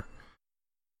whatever.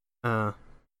 Yeah,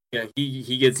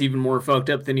 he gets even more fucked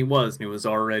up than he was, and he was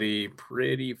already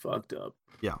pretty fucked up.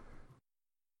 Yeah.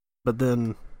 But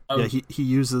then, yeah, he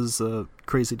uses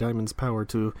Crazy Diamond's power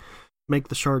to make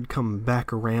the shard come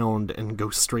back around and go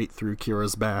straight through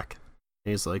Kira's back.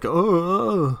 And he's like,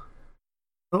 oh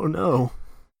no.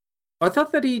 I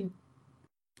thought that he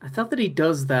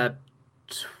does that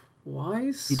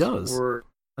twice. He does. Or...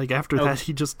 like, after that,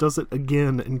 he just does it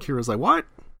again, and Kira's like, what?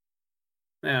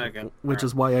 Yeah, okay. Which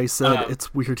is why I said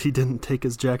it's weird he didn't take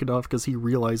his jacket off, because he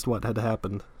realized what had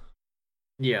happened.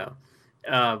 Yeah.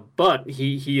 But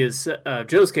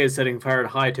Josuke is setting fire to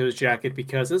Hayato's jacket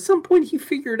because at some point he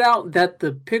figured out that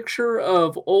the picture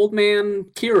of old man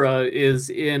Kira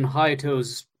is in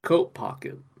Hayato's coat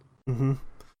pocket. Mm-hmm.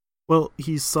 Well,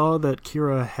 he saw that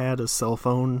Kira had a cell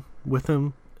phone with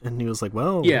him, and he was like,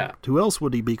 well, yeah. Who else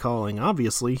would he be calling?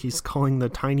 Obviously, he's calling the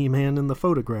tiny man in the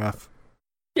photograph.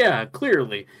 Yeah,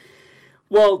 clearly.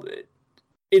 Well,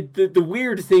 the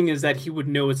weird thing is that he would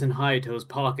know it's in Hayato's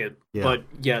pocket, but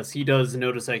yes, he does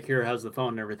notice that Kira has the phone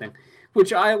and everything,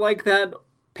 which I like that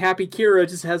Pappy Kira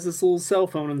just has this little cell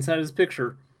phone inside his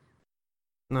picture.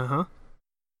 Uh-huh.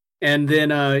 And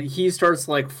then he starts,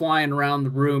 like, flying around the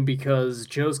room because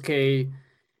Josuke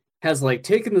has, like,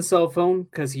 taken the cell phone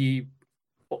because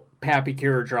Pappy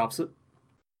Kira drops it.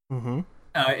 Mm-hmm.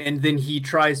 And then he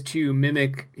tries to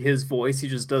mimic his voice. He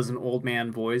just does an old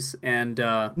man voice, and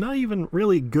not even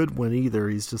really good one either.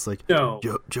 He's just like, no,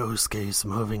 Josuke's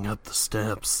moving up the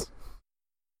steps.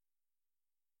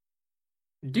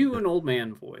 Do an old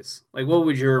man voice. Like, what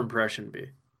would your impression be?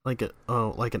 Like an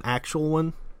actual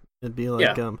one? It'd be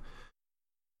like,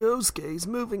 Josuke's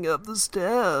moving up the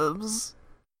steps.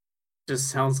 Just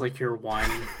sounds like you're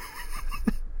whining.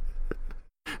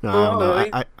 No,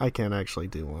 I can't actually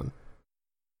do one.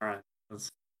 Alright.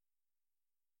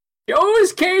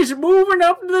 Josuke's moving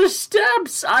up the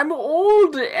steps! I'm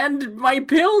old, and my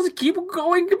pills keep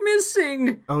going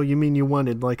missing! Oh, you mean you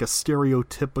wanted, like, a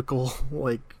stereotypical,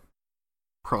 like,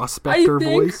 prospector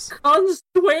voice.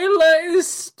 Consuela is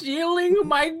stealing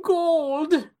my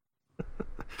gold.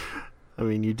 I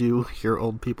mean, you do hear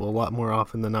old people a lot more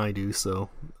often than I do, so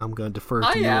I'm going to defer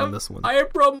to you on this one.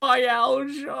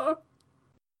 Fibromyalgia.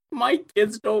 My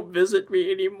kids don't visit me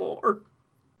anymore.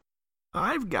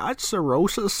 I've got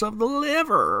cirrhosis of the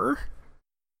liver.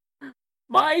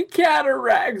 My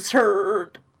cataracts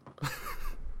hurt.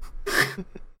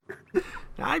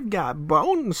 I've got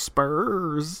bone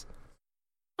spurs.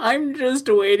 I'm just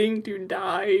waiting to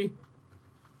die.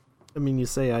 I mean, you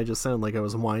say I just sound like I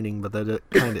was whining, but that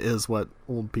kind of is what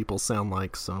old people sound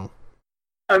like, so...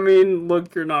 I mean,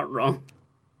 look, you're not wrong.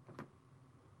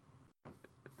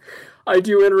 I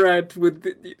do interact with...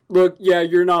 Look, yeah,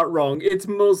 you're not wrong. It's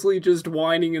mostly just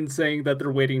whining and saying that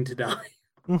they're waiting to die.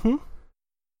 Mm-hmm.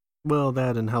 Well,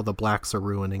 that and how the blacks are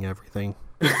ruining everything.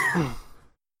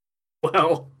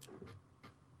 Well...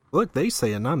 Look, they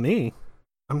say it, not me.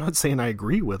 I'm not saying I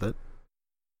agree with it.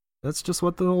 That's just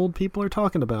what the old people are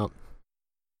talking about.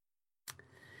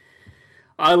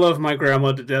 I love my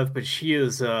grandma to death, but she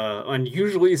is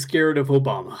unusually scared of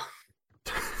Obama.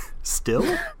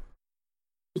 Still?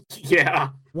 Yeah.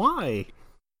 Why?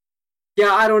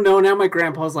 Yeah, I don't know. Now my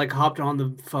grandpa's like hopped on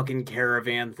the fucking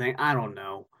caravan thing. I don't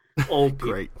know. Old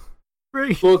people.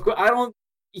 Great. Look,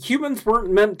 humans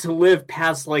weren't meant to live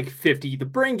past like 50. The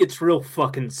brain gets real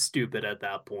fucking stupid at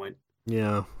that point.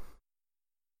 Yeah.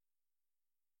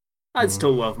 I'd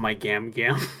still love my Gam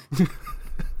Gam.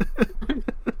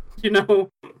 You know?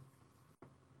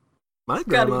 My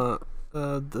grandma,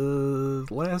 the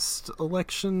last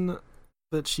election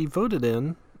that she voted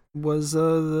in was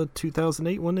the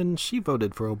 2008 one, and she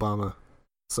voted for Obama.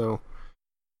 So,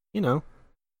 you know,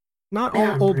 not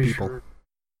all old people. Sure.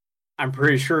 I'm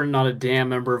pretty sure not a damn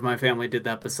member of my family did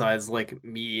that besides, like,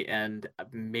 me and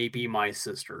maybe my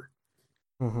sister.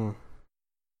 Mm-hmm.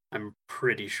 I'm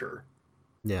pretty sure.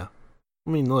 Yeah. I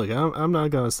mean, look, I'm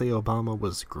not gonna say Obama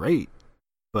was great,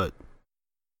 but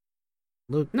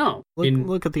look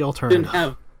at the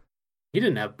alternative. He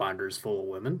didn't have binders full of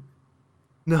women.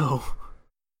 No,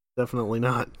 definitely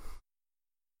not.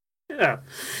 Yeah.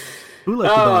 Who let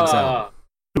the dogs out?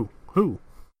 Who?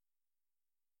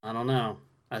 I don't know.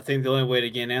 I think the only way to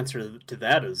get an answer to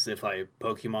that is if I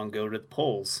Pokemon Go to the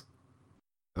polls.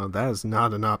 Oh, that is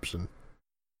not an option.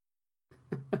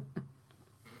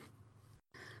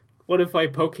 What if I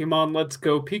Pokemon Let's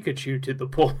Go Pikachu to the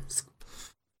polls?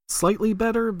 Slightly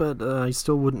better, but I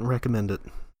still wouldn't recommend it.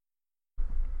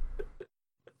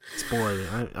 Boy,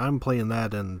 I'm playing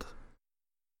that and...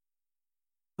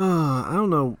 I don't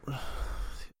know.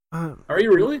 Are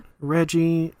you really?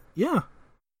 Reggie, yeah.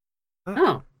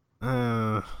 Oh.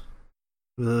 I'm...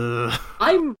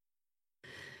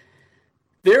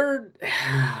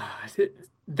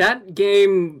 That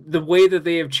game, the way that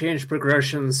they have changed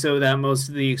progression so that most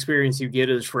of the experience you get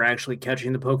is for actually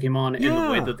catching the Pokemon, and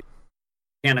the way that the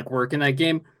mechanic work in that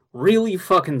game really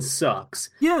fucking sucks.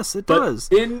 Yes, it does.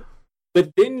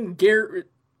 But then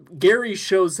Gary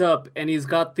shows up, and he's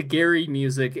got the Gary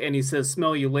music, and he says,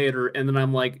 "Smell you later," and then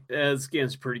I'm like, this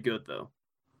game's pretty good, though.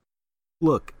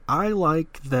 Look, I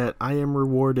like that I am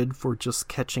rewarded for just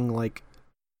catching, like,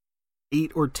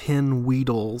 8 or 10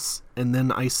 Weedles, and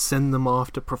then I send them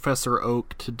off to Professor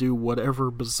Oak to do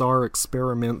whatever bizarre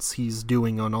experiments he's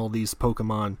doing on all these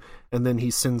Pokemon, and then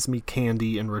he sends me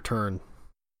candy in return.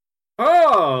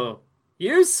 Oh,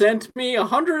 you sent me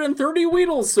 130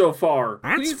 Weedles so far.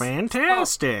 That's Please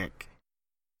fantastic.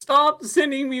 Stop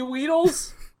sending me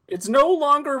Weedles. It's no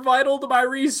longer vital to my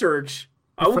research.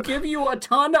 I will give you a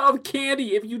ton of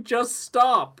candy if you just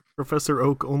stop. Professor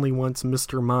Oak only wants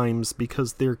Mr. Mimes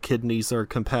because their kidneys are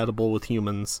compatible with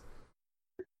humans.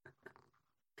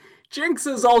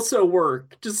 Jinxes also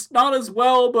work, just not as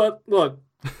well, but look.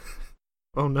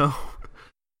 Oh no.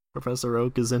 Professor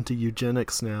Oak is into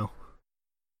eugenics now.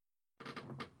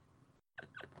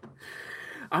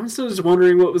 I'm still just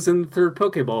wondering what was in the third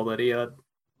Pokeball that he had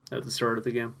at the start of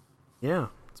the game. Yeah,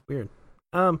 it's weird.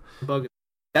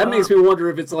 That makes me wonder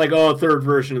if it's like, a third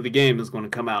version of the game is going to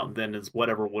come out, and then it's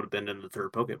whatever would have been in the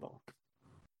third Pokeball.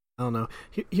 I don't know.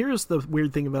 Here's the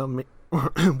weird thing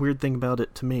about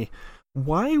it to me.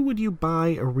 Why would you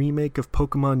buy a remake of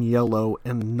Pokemon Yellow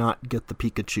and not get the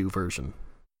Pikachu version?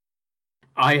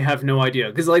 I have no idea,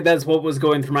 because that's what was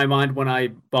going through my mind when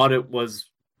I bought it was,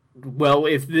 well,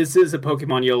 if this is a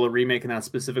Pokemon Yellow remake and that's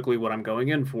specifically what I'm going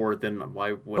in for, then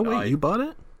why would I... Oh wait, you bought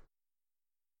it?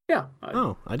 Yeah.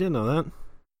 I didn't know that.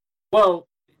 Well,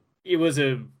 it was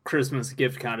a Christmas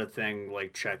gift kind of thing,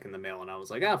 check in the mail, and I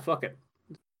was like, fuck it.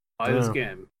 Buy this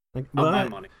game. My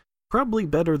money. Probably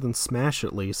better than Smash,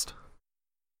 at least.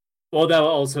 Well, that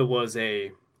also was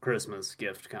a Christmas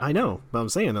gift. Kind I of. know, but I'm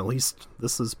saying at least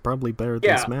this is probably better than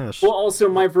Yeah. Smash. Well, also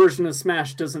my version of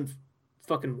Smash doesn't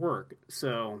fucking work.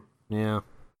 So Yeah.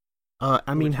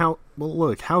 I mean, how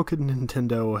could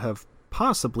Nintendo have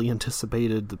possibly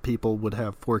anticipated that people would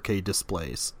have 4K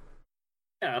displays?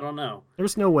 yeah, I don't know.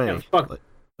 There's no way. Yeah, fuck Like,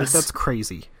 this. that's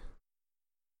crazy.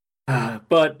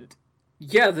 But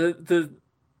yeah, there's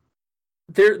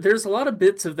a lot of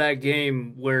bits of that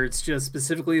game where it's just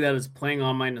specifically that is playing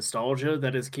on my nostalgia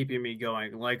that is keeping me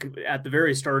going. Like at the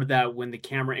very start of that, when the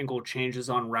camera angle changes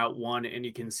on Route 1 and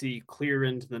you can see clear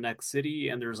into the next city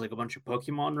and there's like a bunch of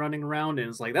Pokemon running around, and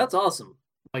it's like, that's awesome.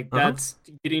 Like that's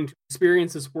getting to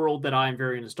experience this world that I'm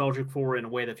very nostalgic for in a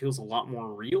way that feels a lot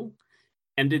more real.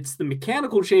 And it's the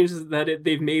mechanical changes that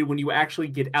they've made when you actually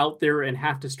get out there and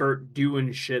have to start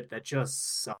doing shit that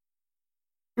just sucks.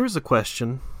 Here's a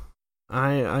question.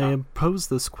 I posed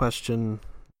this question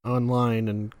online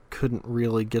and couldn't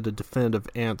really get a definitive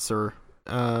answer.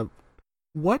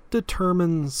 What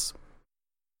determines,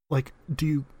 like,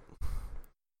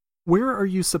 where are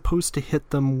you supposed to hit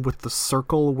them with the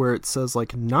circle where it says,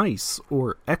 like, nice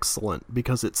or excellent?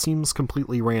 Because it seems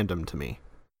completely random to me.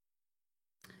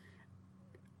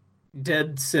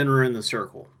 Dead center in the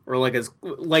circle, or like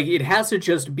it has to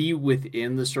just be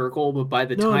within the circle, but by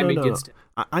the time it gets to...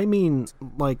 I mean,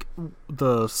 like,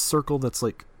 the circle that's,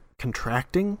 like,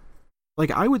 contracting. Like,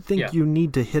 I would think you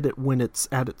need to hit it when it's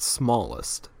at its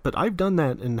smallest, but I've done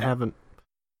that and haven't.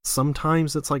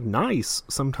 Sometimes it's like, nice,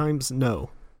 sometimes no.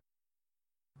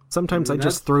 Sometimes I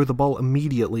just throw the ball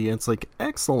immediately and it's like,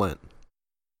 excellent.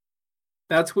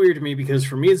 That's weird to me, because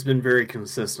for me it's been very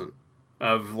consistent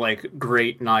of like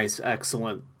great, nice,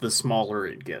 excellent the smaller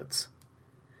it gets.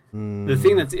 The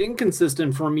thing that's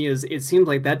inconsistent for me is it seems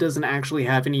like that doesn't actually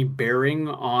have any bearing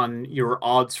on your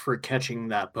odds for catching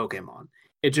that Pokemon.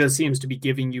 It just seems to be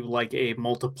giving you like a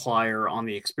multiplier on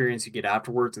the experience you get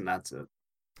afterwards, and that's it.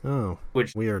 Oh,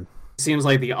 which weird. Seems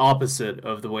like the opposite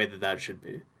of the way that should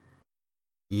be.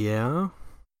 Yeah.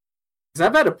 Because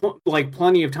I've had like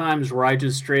plenty of times where I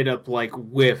just straight up like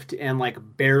whiffed and like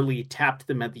barely tapped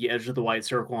them at the edge of the white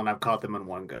circle, and I've caught them in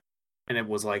one go. And it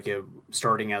was like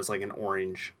starting as like an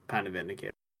orange kind of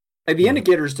indicator. Like the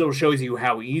indicator still shows you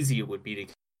how easy it would be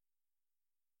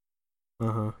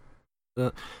to.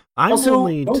 Also,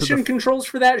 motion controls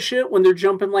for that shit when they're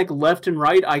jumping like left and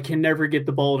right. I can never get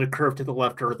the ball to curve to the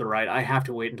left or the right. I have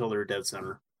to wait until they're dead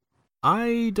center.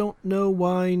 I don't know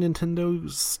why Nintendo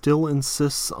still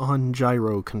insists on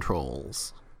gyro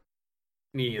controls.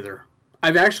 Me either.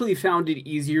 I've actually found it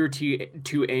easier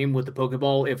to aim with the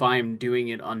Pokeball if I'm doing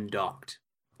it undocked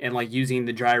and like using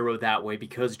the gyro that way,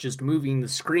 because just moving the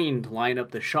screen to line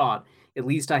up the shot, at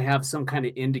least I have some kind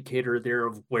of indicator there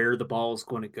of where the ball is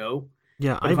going to go.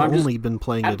 Yeah, I've only been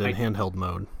playing it in handheld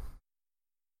mode.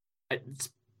 It's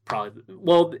probably,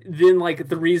 well, then like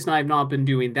the reason I've not been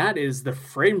doing that is the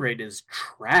frame rate is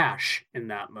trash in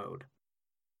that mode.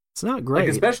 It's not great, like,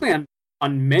 especially on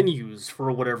menus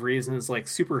for whatever reason. It's like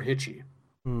super hitchy.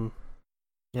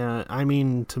 Yeah, I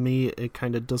mean, to me it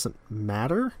kind of doesn't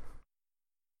matter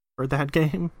for that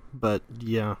game, but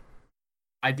yeah.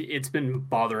 It's been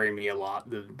bothering me a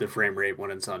lot, the frame rate when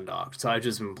it's undocked. So I've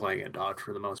just been playing it docked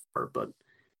for the most part. But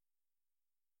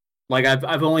like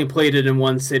I've only played it in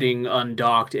one sitting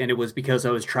undocked, and it was because I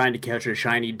was trying to catch a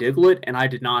shiny Diglett, and I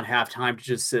did not have time to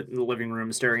just sit in the living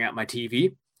room staring at my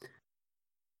TV.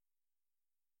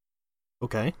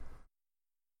 Okay.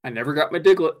 I never got my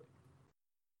Diglett.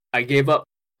 I gave up.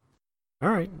 All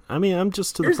right. I mean, I'm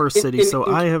just to the first city, so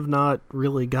I have not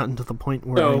really gotten to the point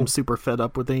where I'm super fed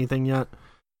up with anything yet.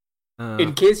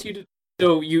 In case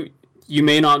you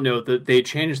may not know that they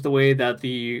changed the way that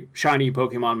the shiny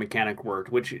Pokemon mechanic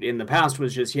worked, which in the past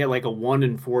was just you had like a 1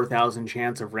 in 4,000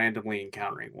 chance of randomly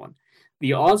encountering one.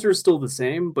 The odds are still the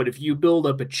same, but if you build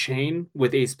up a chain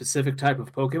with a specific type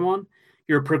of Pokemon,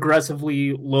 you're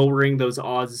progressively lowering those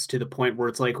odds to the point where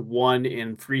it's like 1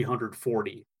 in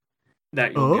 340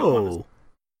 that you'll get one.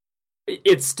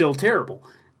 It's still terrible.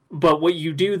 But what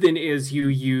you do then is you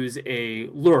use a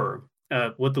lure.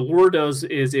 What the lure does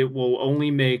is it will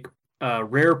only make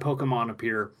rare Pokemon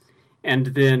appear, and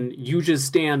then you just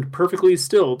stand perfectly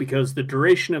still because the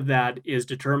duration of that is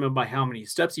determined by how many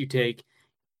steps you take.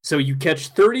 So you catch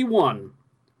 31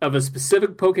 of a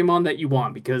specific Pokemon that you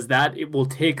want, because that it will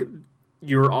take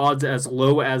your odds as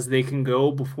low as they can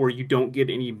go before you don't get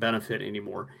any benefit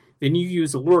anymore. Then you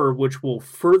use a lure, which will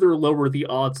further lower the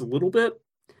odds a little bit,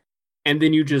 and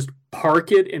then you just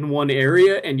park it in one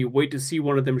area and you wait to see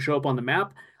one of them show up on the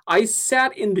map. I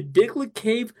sat in the Diglett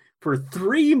cave for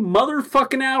 3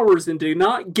 motherfucking hours and did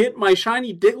not get my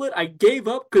shiny Diglett. I gave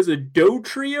up because a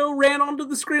Dodrio ran onto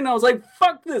the screen. I was like,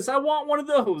 fuck this, I want one of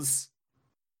those.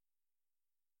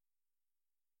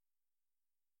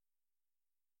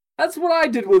 That's what I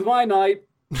did with my night.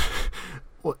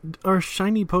 What, are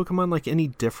shiny Pokemon like any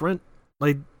different?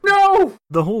 Like, no!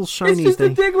 The whole shiny it's just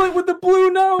thing. a Diglett with the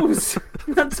blue nose.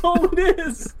 That's all it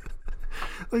is.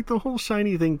 Like, the whole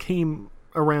shiny thing came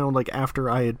around like after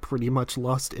I had pretty much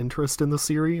lost interest in the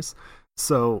series.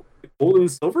 So Gold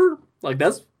and Silver? Like,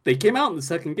 they came out in the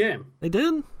second game. They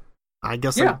did? I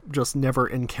guess Yeah. I just never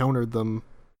encountered them.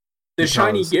 The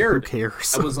shiny because who Gyarados.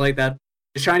 cares? That was like that.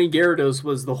 The shiny Gyarados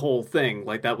was the whole thing.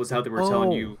 Like, that was how they were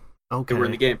telling you Okay. they were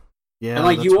in the game. Yeah, And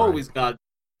like that's you right. always got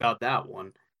that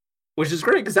one, which is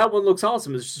great because that one looks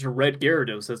awesome. It's just a red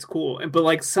Gyarados. That's cool. And but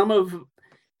like so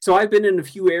I've been in a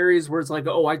few areas where it's like,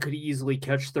 oh, I could easily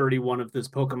catch 31 of this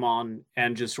Pokemon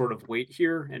and just sort of wait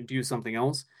here and do something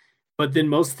else. But then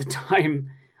most of the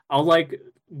time, I'll like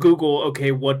Google,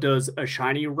 okay, what does a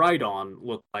shiny Rhydon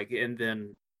look like? And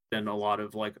then a lot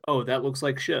of like, oh, that looks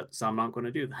like shit, so I'm not going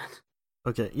to do that.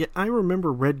 Okay, yeah, I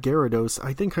remember Red Gyarados.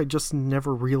 I think I just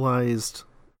never realized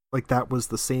like that was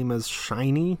the same as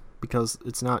shiny because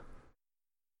it's not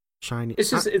shiny.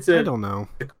 It's just I don't know.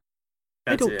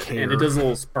 That's don't it. care. And it does a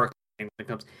little sparkling thing when it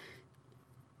comes.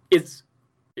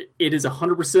 It is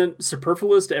 100%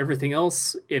 superfluous to everything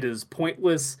else. It is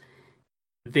pointless.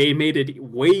 They made it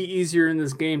way easier in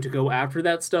this game to go after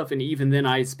that stuff, and even then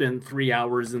I spent 3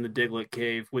 hours in the Diglett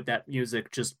cave with that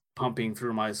music just pumping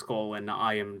through my skull, and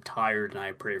I am tired and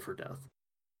I pray for death.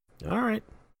 All right.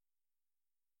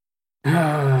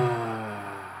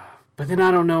 But then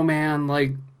I don't know, man,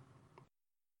 like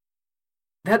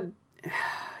that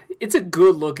it's a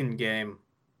good looking game.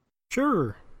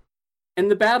 Sure. And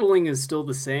the battling is still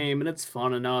the same, and it's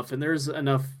fun enough, and there's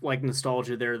enough like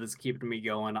nostalgia there that's keeping me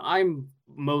going. I'm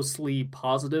mostly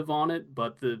positive on it,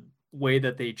 but the way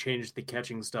that they changed the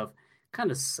catching stuff kind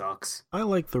of sucks. I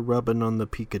like the rubbing on the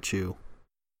Pikachu.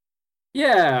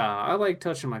 Yeah, I like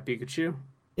touching my Pikachu.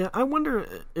 Yeah, I wonder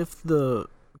if the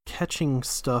catching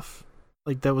stuff,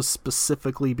 like that was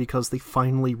specifically because they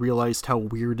finally realized how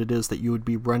weird it is that you would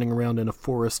be running around in a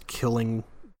forest killing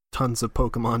tons of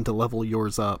Pokemon to level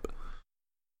yours up.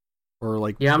 Or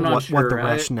like I'm not what sure. the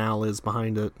rationale is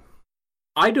behind it.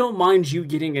 I don't mind you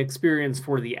getting experience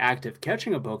for the act of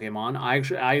catching a Pokemon.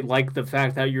 I like the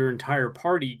fact that your entire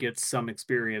party gets some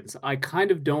experience. I kind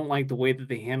of don't like the way that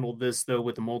they handled this though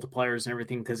with the multipliers and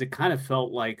everything, because it kind of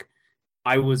felt like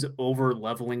I was over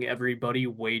leveling everybody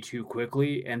way too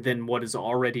quickly, and then what is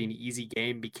already an easy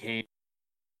game became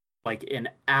like an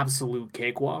absolute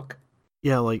cakewalk.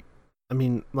 Yeah, like, I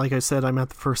mean, like I said, I'm at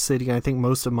the first city. I think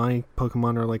most of my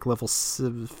Pokemon are like level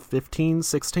 15,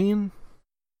 16.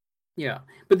 Yeah,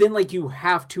 but then like you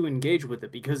have to engage with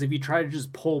it, because if you try to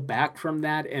just pull back from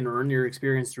that and earn your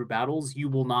experience through battles, you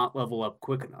will not level up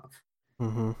quick enough.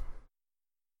 Mm-hmm.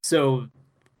 So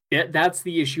that's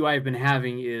the issue I've been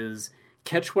having is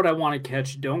catch what I want to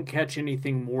catch, don't catch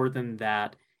anything more than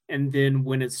that. And then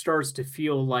when it starts to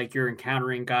feel like you're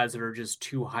encountering guys that are just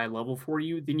too high level for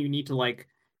you, then you need to like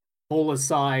pull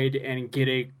aside and get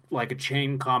a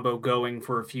chain combo going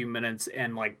for a few minutes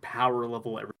and like power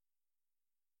level everything.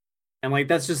 And like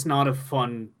that's just not a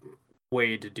fun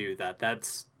way to do that. I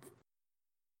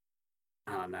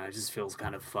don't know, it just feels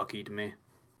kind of fucky to me.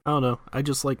 I don't know. I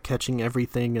just like catching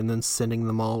everything and then sending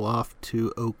them all off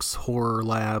to Oak's Horror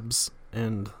Labs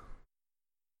and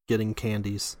getting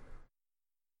candies.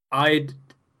 I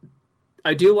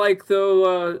do like,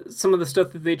 though, some of the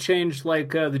stuff that they changed,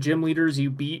 like the gym leaders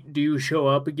you beat do show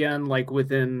up again, like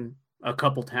within a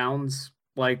couple towns.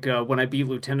 Like when I beat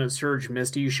Lieutenant Surge,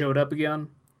 Misty showed up again.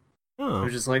 Oh. It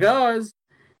was just like, oh, it's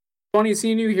funny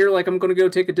seeing you here. Like, I'm going to go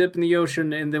take a dip in the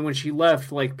ocean. And then when she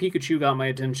left, like, Pikachu got my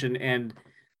attention, and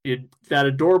that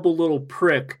adorable little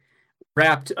prick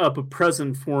wrapped up a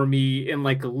present for me in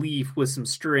like a leaf with some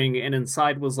string, and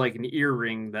inside was like an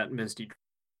earring that Misty.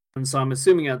 And so I'm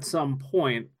assuming at some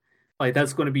point, like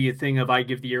that's going to be a thing of I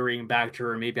give the earring back to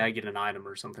her, maybe I get an item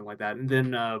or something like that. And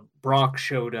then Brock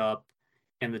showed up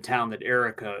in the town that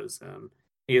Erica is in.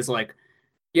 He's like,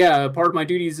 yeah, part of my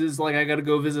duties is like I got to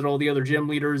go visit all the other gym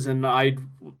leaders, and I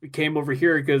came over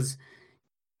here because,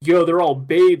 they're all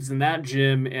babes in that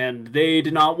gym, and they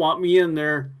did not want me in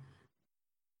there.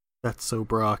 That's so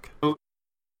Brock. So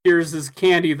here's this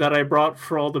candy that I brought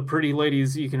for all the pretty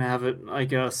ladies. You can have it, I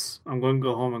guess. I'm going to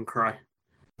go home and cry.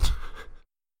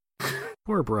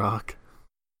 Poor Brock.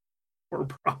 Poor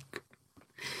Brock.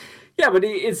 Yeah, but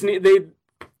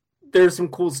there's some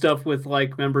cool stuff with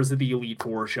like members of the Elite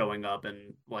Four showing up,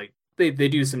 and like they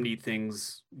do some neat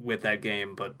things with that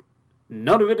game, but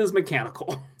none of it is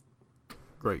mechanical.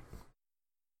 Great.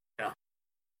 Yeah.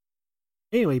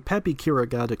 Anyway, Pappy Kira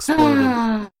got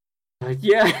exploded.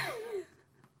 Yeah.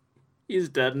 He's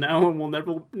dead now and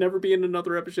will never be in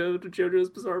another episode of JoJo's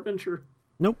Bizarre Adventure.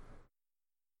 Nope.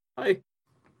 Hi.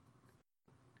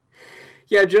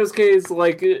 Yeah, Josuke is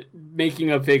like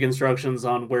making up fake instructions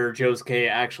on where Josuke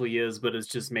actually is, but it's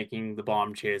just making the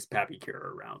bomb chase Pappy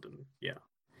Kira around him. Yeah.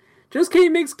 Josuke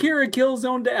makes Kira kill his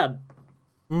own dad.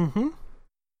 Mm-hmm.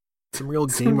 Some real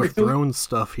Game of Thrones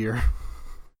stuff here.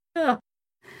 Yeah.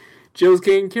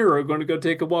 Josuke and Kira are going to go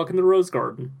take a walk in the Rose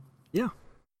Garden. Yeah.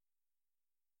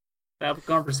 Have a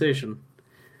conversation,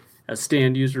 as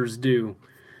stand users do.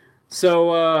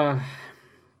 So,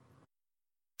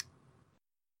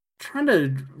 trying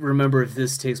to remember if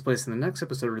this takes place in the next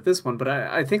episode or this one, but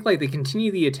I think like they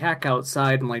continue the attack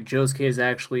outside, and like Josuke is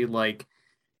actually like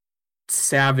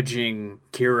savaging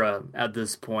Kira at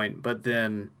this point, but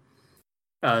then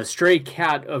a stray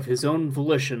cat of his own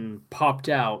volition popped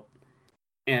out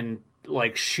and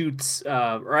like shoots,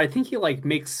 or I think he like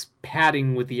makes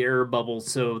padding with the air bubble,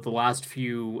 so the last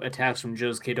few attacks from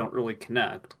Josuke don't really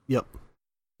connect. Yep.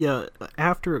 Yeah,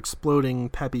 after exploding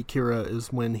Pappy Kira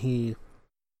is when he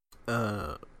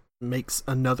makes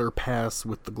another pass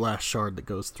with the glass shard that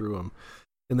goes through him.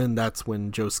 And then that's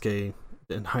when Josuke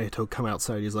and Hayato come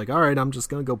outside. He's like, alright, I'm just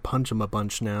gonna go punch him a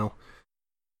bunch now.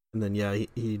 And then, yeah,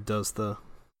 he does the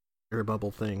air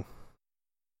bubble thing.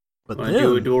 But I'll then...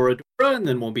 do a Dora Dora, and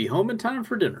then we'll be home in time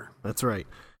for dinner. That's right.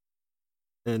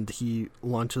 And he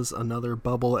launches another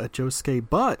bubble at Josuke,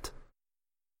 but...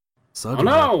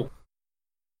 suddenly, oh no!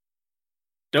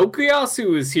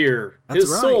 Dokuyasu is here. That's his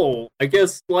right. soul, I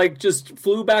guess, like, just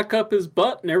flew back up his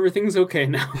butt, and everything's okay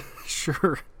now.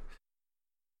 Sure.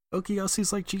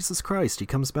 Okuyasu's like Jesus Christ. He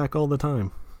comes back all the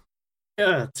time.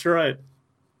 Yeah, that's right.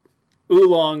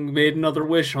 Oolong made another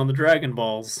wish on the Dragon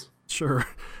Balls. Sure.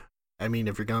 I mean,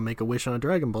 if you're gonna make a wish on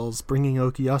Dragon Balls, bringing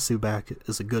Okuyasu back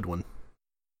is a good one.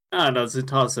 I don't know, it's a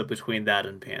toss-up between that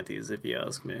and panties, if you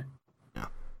ask me. Yeah.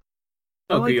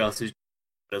 Okuyasu's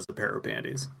as a pair of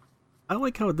panties. I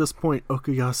like how at this point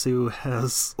Okuyasu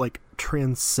has, like,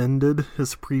 transcended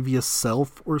his previous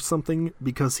self or something,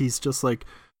 because he's just like,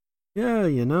 yeah,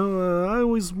 you know, I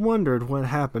always wondered what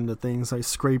happened to things I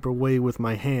scrape away with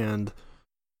my hand.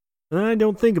 And I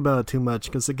don't think about it too much,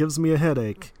 because it gives me a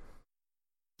headache.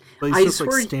 But he's just,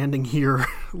 like, standing here,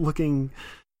 looking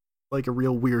like a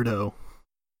real weirdo.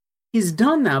 He's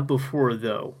done that before,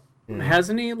 though. Yeah.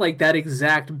 Hasn't he? Like, that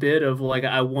exact bit of, like,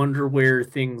 I wonder where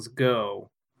things go.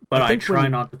 But I try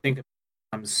not to think of it.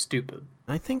 I'm stupid.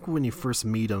 I think when you first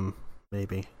meet him,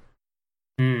 maybe.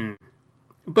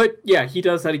 But, yeah, he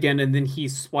does that again, and then he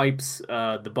swipes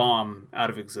the bomb out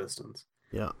of existence.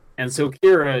 Yeah. And so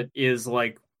Kira is,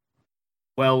 like,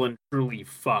 well and truly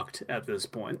fucked at this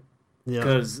point. Yeah.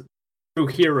 Because true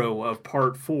hero of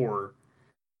part 4,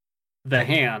 the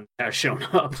hand, has shown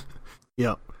up.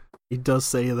 Yeah. He does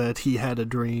say that he had a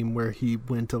dream where he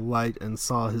went to light and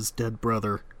saw his dead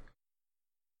brother.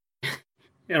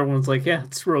 Everyone's like, yeah,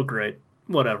 it's real great.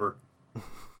 Whatever.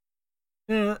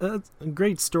 Yeah, that's a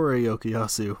great story,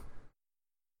 Okuyasu.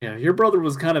 Yeah, your brother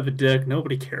was kind of a dick.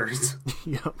 Nobody cares.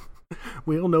 Yep.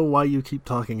 We all know why you keep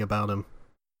talking about him.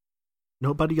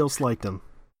 Nobody else liked him.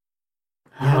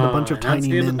 He had a bunch of tiny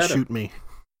men shoot me.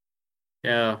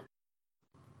 Yeah.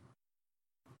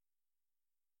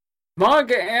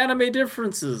 Manga anime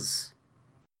differences.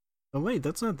 Oh wait,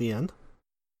 that's not the end.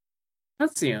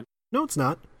 That's the end. No, it's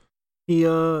not. He,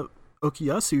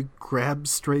 Okuyasu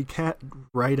grabs Stray Cat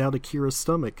right out of Kira's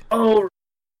stomach. Oh!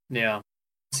 Yeah.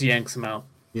 Just yanks him out.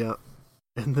 Yeah.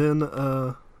 And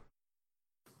then,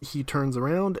 he turns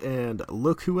around and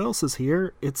look who else is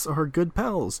here. It's our good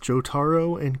pals,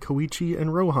 Jotaro and Koichi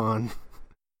and Rohan.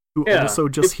 Who also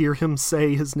just hear him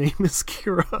say his name is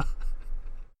Kira.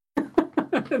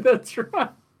 That's right.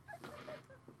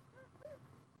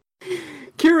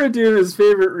 Kira doing his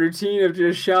favorite routine of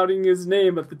just shouting his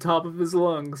name at the top of his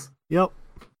lungs. Yep.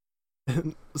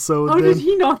 And so how did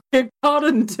he not get caught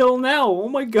until now? Oh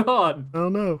my god. I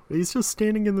don't know. He's just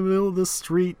standing in the middle of the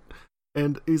street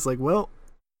and he's like, well,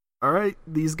 alright,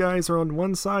 these guys are on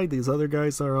one side, these other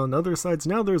guys are on other sides.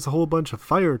 Now there's a whole bunch of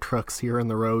fire trucks here in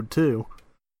the road too.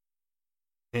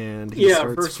 And he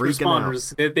starts first freaking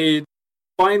responders. out. They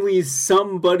finally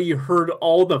somebody heard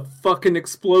all the fucking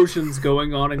explosions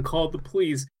going on and called the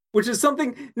police, which is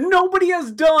something nobody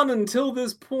has done until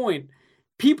this point.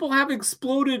 People have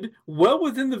exploded well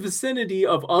within the vicinity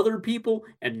of other people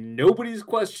and nobody's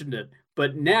questioned it.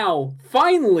 But now,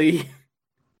 finally,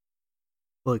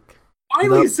 Look,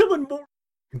 someone more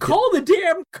Call the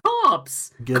damn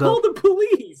cops! Call the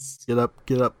police! Get up,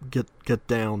 get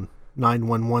down.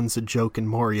 911's a joke in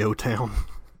Mario Town.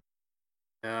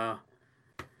 Yeah.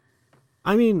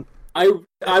 I mean, I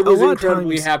was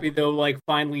incredibly happy though, like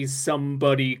finally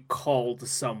somebody called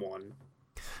someone.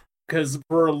 Because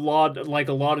for a lot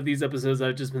of these episodes,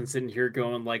 I've just been sitting here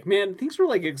going like, man, things are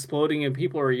like exploding and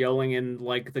people are yelling and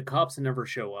like the cops never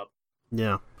show up.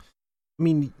 Yeah. I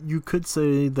mean, you could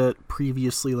say that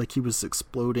previously, like, he was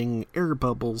exploding air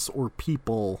bubbles or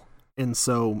people, and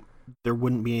so there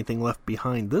wouldn't be anything left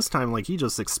behind. This time, like, he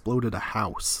just exploded a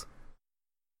house.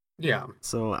 Yeah.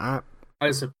 So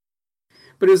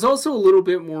but it's also a little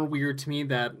bit more weird to me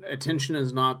that attention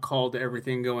is not called to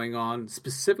everything going on,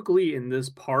 specifically in this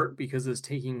part, because it's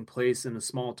taking place in a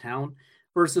small town,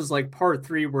 versus, like, part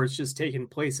 3, where it's just taking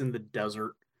place in the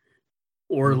desert.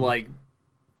 Or, like,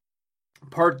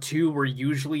 part 2, where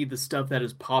usually the stuff that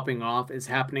is popping off is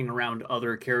happening around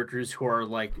other characters who are,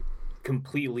 like,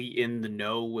 completely in the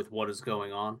know with what is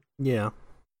going on. Yeah.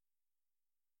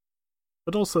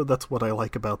 But also, that's what I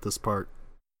like about this part.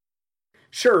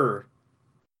 Sure.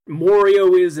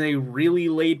 Morio is a really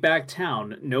laid-back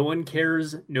town. No one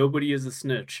cares. Nobody is a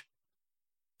snitch.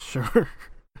 Sure.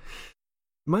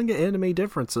 Manga anime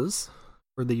differences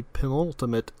for the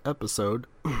penultimate episode.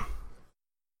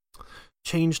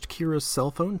 Changed Kira's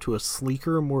cell phone to a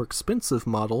sleeker, more expensive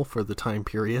model for the time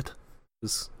period.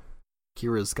 Because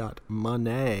Kira's got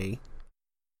money.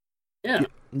 Yeah.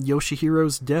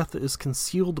 Yoshihiro's death is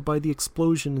concealed by the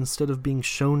explosion instead of being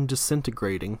shown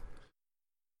disintegrating.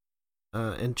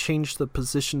 And changed the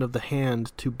position of the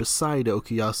hand to beside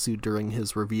Okuyasu during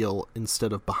his reveal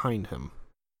instead of behind him.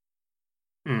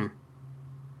 Right.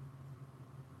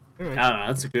 I don't know,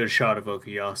 that's a good shot of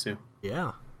Okuyasu.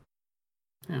 Yeah.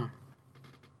 Yeah.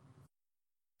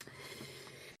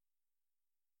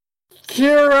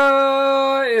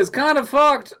 Kira is kind of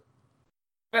fucked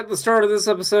at the start of this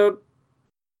episode.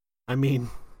 I mean,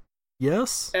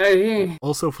 yes. He,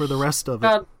 also for the rest of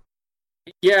it.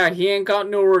 Yeah, he ain't got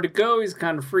nowhere to go. He's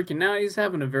kind of freaking out. He's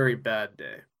having a very bad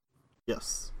day.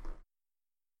 Yes.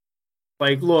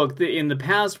 Like, look, in the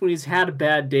past when he's had a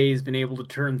bad day, he's been able to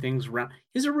turn things around.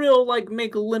 He's a real, like,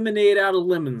 make lemonade out of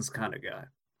lemons kind of guy.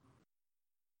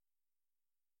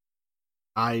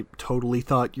 I totally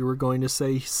thought you were going to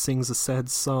say he sings a sad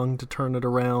song to turn it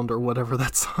around or whatever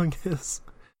that song is.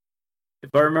 If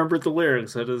I remembered the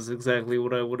lyrics, that is exactly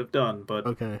what I would have done, but...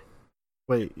 Okay.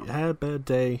 Wait, you had a bad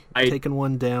day, taken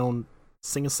one down,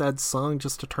 sing a sad song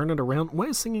just to turn it around? Why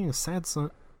is singing a sad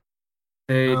song?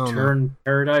 They turned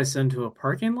paradise into a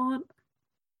parking lot?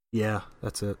 Yeah,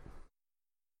 that's it.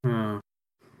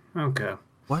 Okay.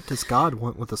 What does God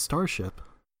want with a starship?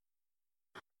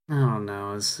 I don't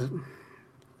know. It's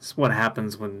what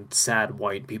happens when sad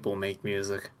white people make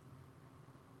music.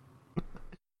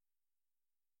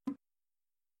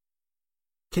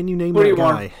 Can you name what that do you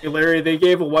guy? Want, Larry? They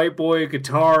gave a white boy a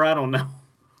guitar. I don't know.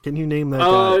 Can you name that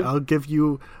guy? I'll give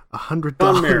you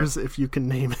 $100 if you can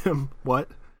name him. What?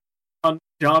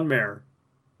 John Mayer.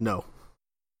 No.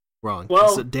 Wrong.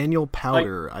 Well, it's Daniel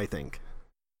Powder, I think.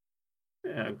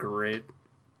 Yeah, great.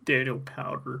 Daniel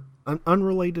Powder.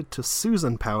 Unrelated to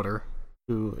Susan Powder,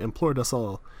 who implored us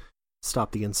all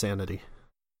stop the insanity.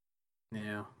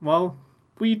 Yeah. Well,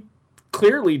 we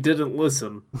clearly didn't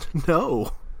listen.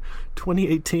 No.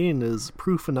 2018 is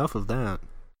proof enough of that.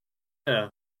 Yeah.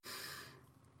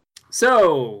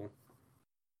 So,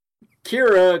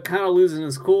 Kira kind of losing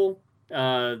his cool.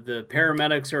 The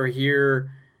paramedics are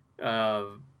here.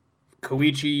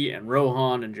 Koichi and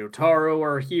Rohan and Jotaro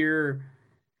are here.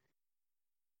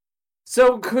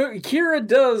 So Kira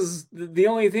does the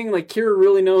only thing like Kira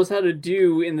really knows how to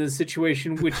do in this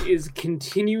situation, which is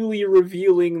continually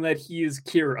revealing that he is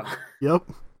Kira. Yep.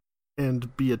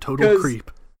 And be a total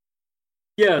creep.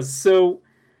 Yes, so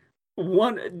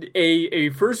a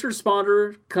first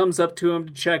responder comes up to him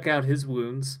to check out his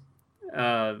wounds.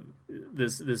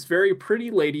 This very pretty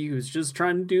lady who's just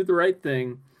trying to do the right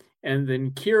thing, and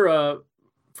then Kira,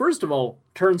 first of all,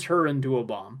 turns her into a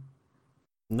bomb.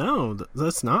 No,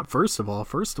 that's not first of all.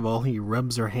 First of all, he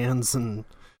rubs her hands and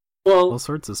all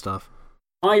sorts of stuff.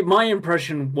 My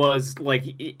impression was, like,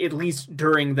 at least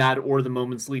during that or the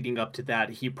moments leading up to that,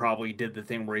 he probably did the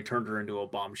thing where he turned her into a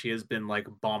bomb. She has been, like,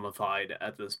 bombified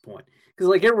at this point. Because,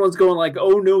 like, everyone's going like,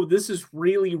 oh no, this is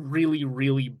really, really,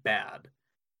 really bad.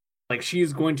 Like,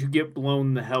 she's going to get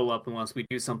blown the hell up unless we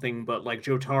do something, but, like,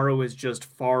 Jotaro is just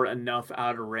far enough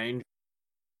out of range.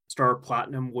 Star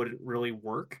Platinum wouldn't really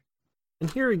work.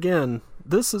 And here again,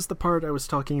 this is the part I was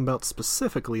talking about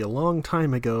specifically a long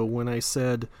time ago when I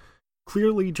said...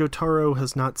 Clearly, Jotaro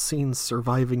has not seen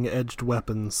surviving edged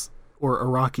weapons, or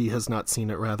Araki has not seen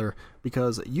it, rather,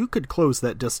 because you could close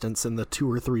that distance in the 2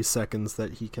 or 3 seconds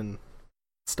that he can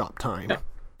stop time.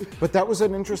 But that was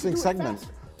an interesting segment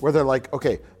where they're like,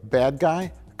 okay, bad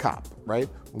guy, cop, right?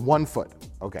 1 foot.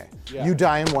 Okay. Yeah. You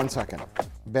die in 1 second.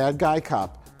 Bad guy,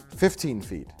 cop, 15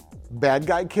 feet. Bad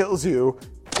guy kills you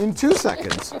in 2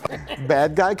 seconds.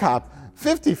 Bad guy, cop,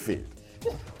 50 feet.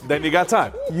 Then you got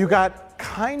time. You got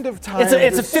kind of time. It's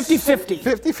a 50-50.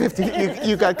 50-50.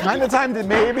 You got kind of time to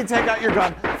maybe take out your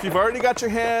gun. If you've already got your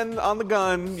hand on the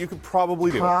gun, you could probably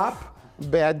do it. Cop,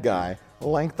 bad guy,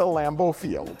 length of Lambeau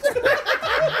Field.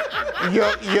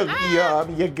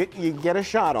 you get a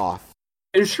shot off.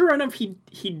 And sure enough,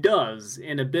 he does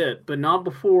in a bit, but not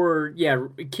before. Yeah,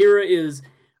 Kira is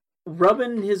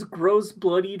rubbing his gross,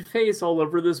 bloodied face all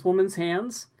over this woman's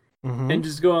hands, and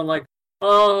just going like,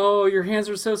 "Oh, your hands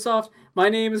are so soft. My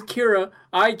name is Kira.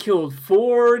 I killed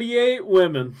 48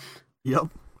 women." Yep.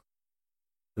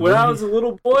 When I was a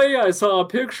little boy, I saw a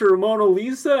picture of Mona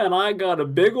Lisa, and I got a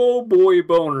big old boy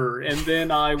boner. And then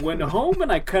I went home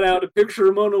and I cut out a picture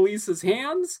of Mona Lisa's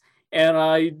hands, and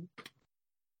I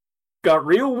got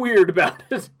real weird about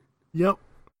it. Yep.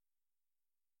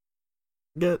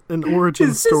 Get an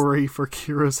origin story for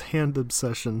Kira's hand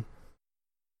obsession.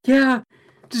 Yeah,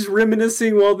 just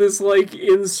reminiscing while this, like,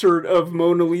 insert of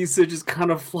Mona Lisa just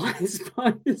kind of flies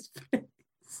by his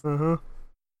face. Uh-huh.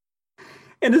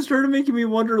 And it started making me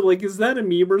wonder, like, is that a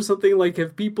meme or something? Like,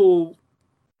 have people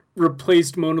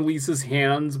replaced Mona Lisa's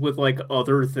hands with, like,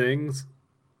 other things?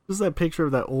 Is that picture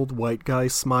of that old white guy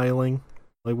smiling?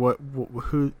 Like,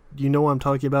 who, you know what I'm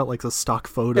talking about? Like, the stock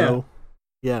photo?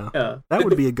 Yeah. That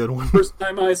would be a good one. First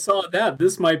time I saw that,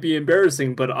 this might be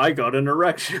embarrassing, but I got an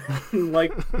erection.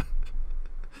 Like,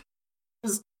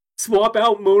 just swap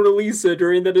out Mona Lisa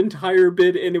during that entire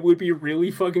bit, and it would be really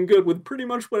fucking good with pretty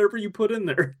much whatever you put in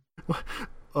there.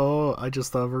 Oh, I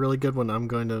just thought of a really good one I'm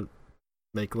going to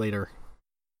make later.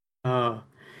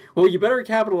 Well, you better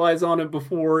capitalize on it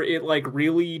before it, like,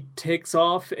 really takes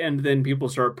off, and then people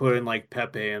start putting, like,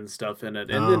 Pepe and stuff in it,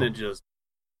 and then it just...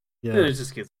 Yeah. Then it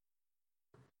just gets...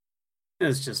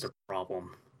 It's just a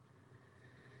problem.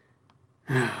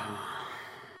 And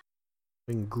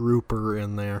Grouper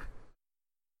in there.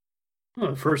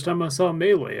 Well, the first time I saw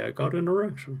Melee, I got an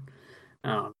erection.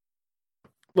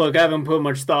 Look, I haven't put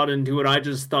much thought into it. I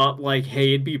just thought, like, hey,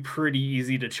 it'd be pretty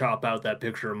easy to chop out that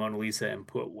picture of Mona Lisa and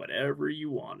put whatever you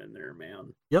want in there,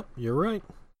 man. Yep, you're right.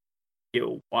 Get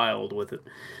wild with it.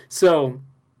 So,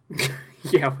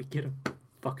 yeah, we get a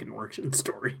fucking origin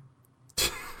story.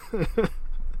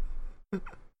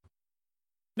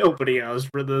 Nobody asked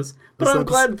for this, but I'm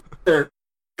glad it's there,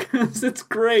 because it's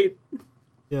great.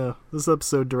 Yeah, this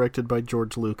episode directed by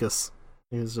George Lucas.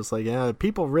 He was just like, yeah,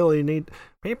 people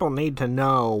need to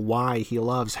know why he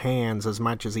loves hands as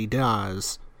much as he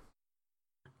does.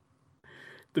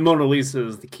 The Mona Lisa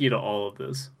is the key to all of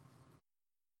this.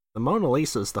 The Mona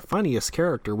Lisa is the funniest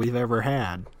character we've ever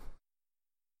had.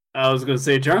 I was going to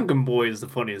say Drunken Boy is the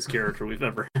funniest character we've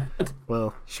ever had.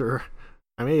 Well, sure.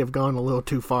 I may have gone a little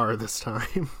too far this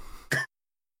time.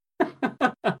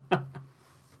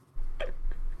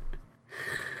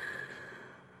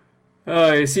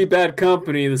 You see Bad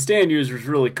Company, the stand users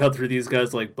really cut through these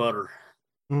guys like butter.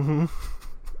 Mm-hmm.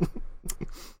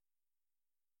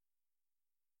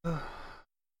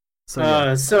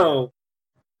 So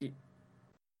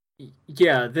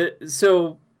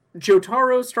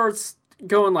Jotaro starts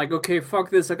going like, okay, fuck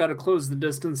this, I gotta close the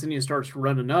distance, and he starts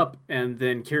running up, and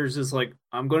then Kira's just like,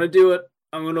 I'm gonna do it.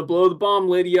 I'm gonna blow the bomb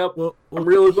lady up. Well, I'm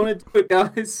really gonna do it,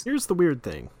 guys. Here's the weird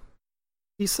thing.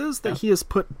 He says that he has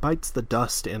put Bites the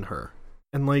Dust in her.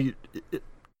 And, like,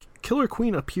 Killer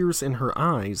Queen appears in her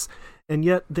eyes, and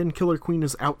yet then Killer Queen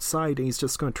is outside and he's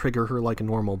just going to trigger her like a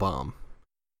normal bomb.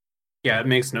 Yeah, it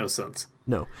makes no sense.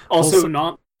 No. Also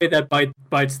not the way that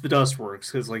Bites the Dust works,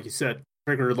 because, like you said,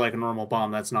 triggered like a normal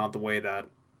bomb, that's not the way that...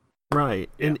 Right.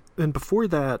 Yeah. And before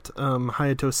that,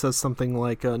 Hayato says something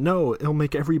like, no, it'll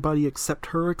make everybody except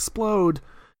her explode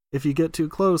if you get too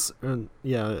close. And,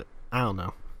 yeah, I don't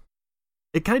know.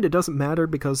 It kind of doesn't matter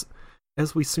because...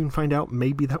 As we soon find out,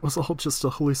 maybe that was all just a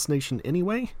hallucination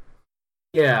anyway?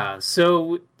 Yeah,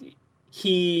 so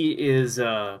he is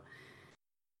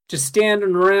just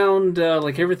standing around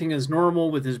like everything is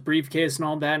normal with his briefcase and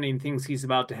all that, and he thinks he's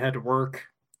about to head to work.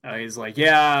 He's like,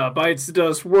 yeah, Bites the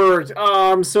Dust worked.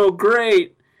 Oh, I'm so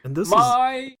great. And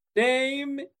My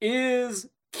name is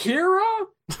Kira?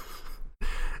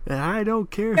 I don't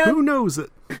care who knows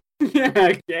it.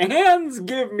 Yeah, hands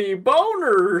give me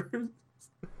boners.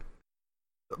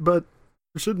 But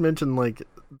we should mention, like,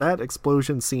 that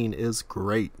explosion scene is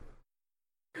great.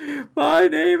 My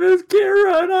name is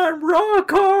Kira and I'm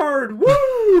rock hard.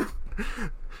 Woo!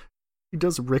 He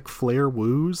does Ric Flair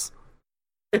woos.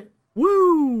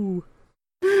 Woo!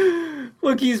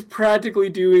 Look, he's practically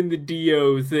doing the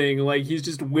Dio thing. Like, he's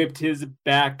just whipped his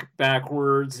back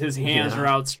backwards. His hands are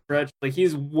outstretched. Like,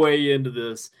 he's way into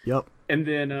this. Yep. And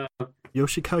then,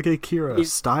 Yoshikage Kira,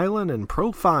 styling and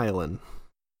profiling.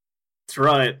 That's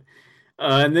right.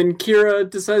 And then Kira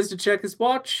decides to check his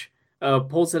watch,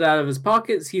 pulls it out of his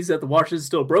pocket, sees that the watch is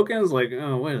still broken. Is like,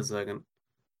 oh, wait a second.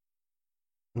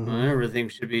 Everything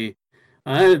should be...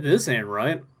 this ain't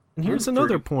right. And here's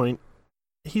another point.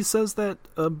 He says that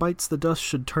Bites the Dust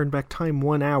should turn back time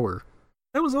 1 hour.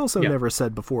 That was also never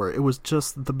said before. It was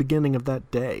just the beginning of that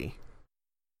day.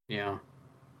 Yeah.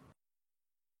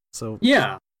 So...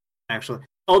 Yeah, actually.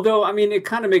 Although, I mean, it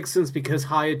kind of makes sense because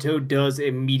Hayato does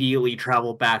immediately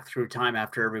travel back through time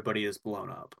after everybody is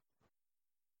blown up.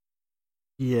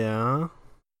 Yeah.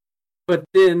 But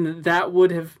then that would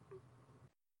have...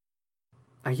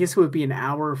 I guess it would be an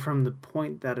hour from the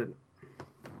point that it...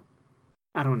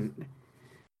 I don't...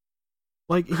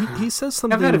 Like, he says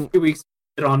something... I've had a few weeks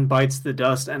on Bites the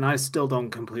Dust, and I still don't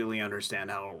completely understand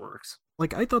how it works.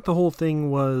 Like, I thought the whole thing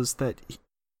was that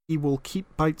he will keep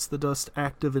Bites the Dust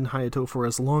active in Hayato for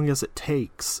as long as it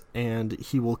takes, and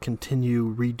he will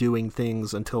continue redoing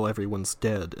things until everyone's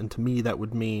dead. And to me, that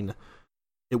would mean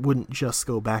it wouldn't just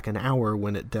go back an hour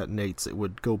when it detonates, it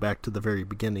would go back to the very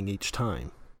beginning each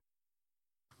time.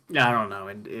 Yeah, I don't know.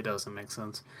 It doesn't make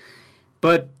sense.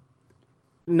 But...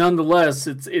 nonetheless,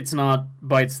 it's not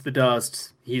Bites the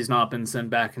Dust. He's not been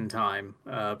sent back in time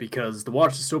because the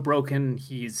watch is still broken.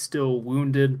 He's still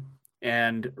wounded,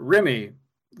 and Remy.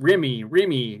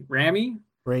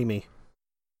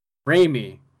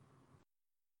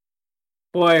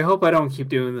 Boy, I hope I don't keep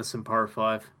doing this in part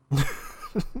 5.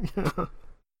 Yeah.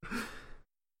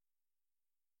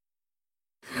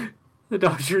 The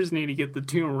doctors need to get the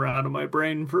tumor out of my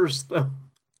brain first, though.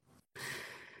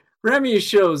 Remy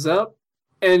shows up.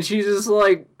 And she's just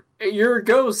like, you're a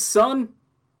ghost, son.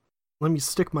 Let me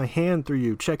stick my hand through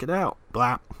you. Check it out.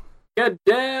 Blap. You're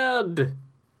dead.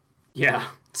 Yeah.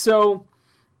 So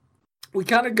we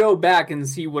kind of go back and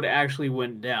see what actually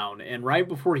went down. And right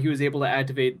before he was able to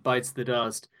activate Bites the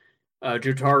Dust,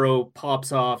 Jotaro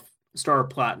pops off Star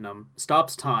Platinum,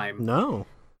 stops time. No.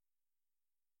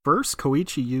 First,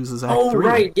 Koichi uses Act 3. Oh,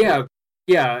 right. Yeah.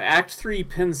 Yeah. Act 3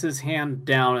 pins his hand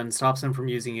down and stops him from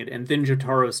using it. And then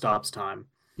Jotaro stops time.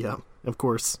 Yeah, of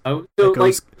course. Oh, so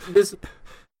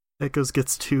Echoes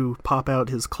gets to pop out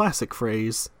his classic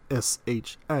phrase,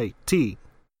 S-H-I-T.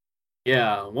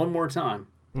 Yeah, one more time.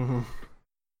 Mm-hmm.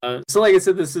 So like I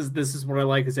said, this is what I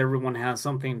like, is everyone has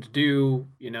something to do.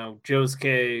 You know,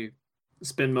 Josuke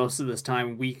spend most of this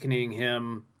time weakening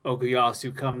him.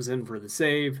 Okuyasu comes in for the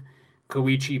save.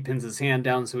 Koichi pins his hand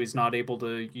down so he's not able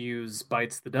to use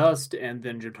Bites the Dust, and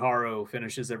then Jotaro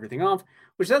finishes everything off,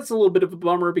 which that's a little bit of a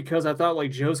bummer because I thought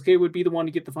like Josuke would be the one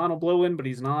to get the final blow in, but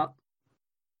he's not.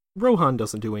 Rohan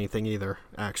doesn't do anything either,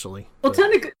 actually. Well,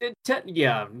 technically,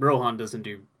 yeah, Rohan doesn't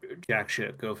do jack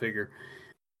shit, go figure.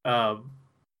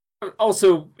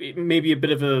 Also, maybe a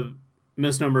bit of a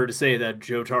misnomer to say that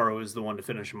Jotaro is the one to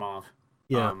finish him off.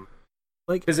 Yeah.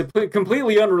 Because a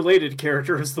completely unrelated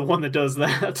character is the one that does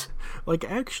that. Like,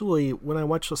 actually, when I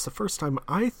watched this the first time,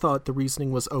 I thought the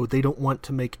reasoning was, oh, they don't want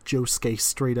to make Josuke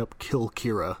straight up kill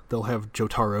Kira. They'll have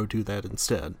Jotaro do that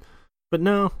instead. But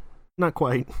no, not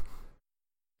quite.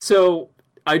 So,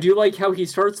 I do like how he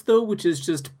starts, though, which is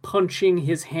just punching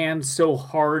his hand so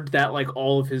hard that, like,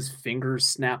 all of his fingers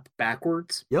snap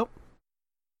backwards. Yep.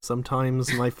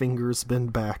 Sometimes my fingers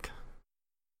bend back.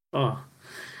 Oh.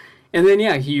 And then,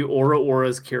 yeah, he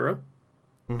auras Kira.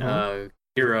 Mm-hmm.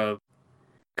 Kira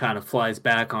kind of flies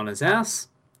back on his ass.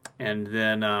 And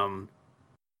then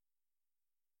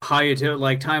Hayato,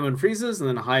 like, time unfreezes. And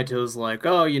then Hayato's like,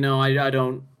 oh, you know, I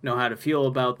don't know how to feel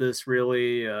about this,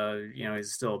 really. You know,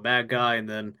 he's still a bad guy. And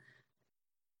then...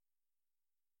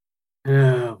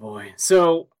 oh, boy.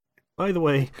 So... By the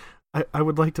way, I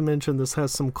would like to mention this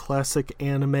has some classic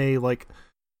anime, like,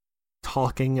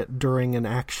 talking during an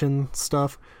action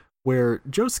stuff, where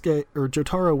Josuke or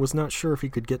Jotaro was not sure if he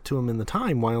could get to him in the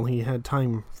time while he had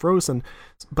time frozen,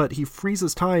 but he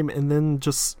freezes time and then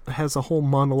just has a whole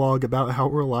monologue about how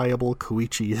reliable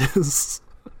Koichi is.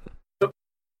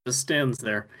 Just stands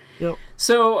there. Yep.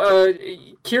 So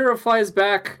Kira flies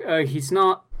back. He's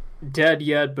not dead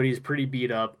yet, but he's pretty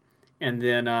beat up. And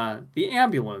then the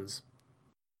ambulance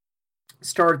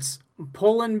starts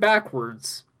pulling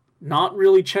backwards, not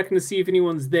really checking to see if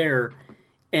anyone's there.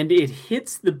 And it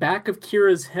hits the back of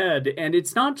Kira's head, and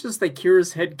it's not just that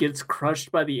Kira's head gets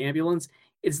crushed by the ambulance,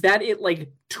 is that it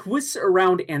like twists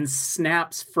around and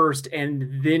snaps first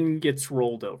and then gets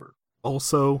rolled over.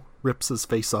 Also rips his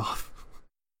face off.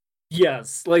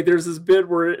 Yes, like there's this bit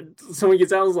where someone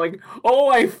gets out and is like, "Oh,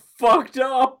 I fucked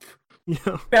up."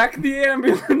 Yeah. Back the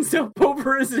ambulance up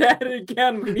over his head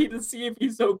again. We need to see if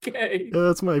he's okay. Yeah,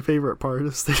 that's my favorite part,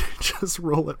 is they just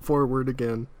roll it forward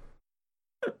again.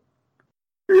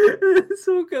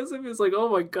 So because of it's like, oh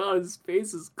my god, his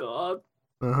face is gone.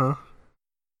 Uh-huh.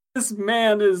 This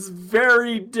man is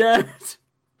very dead.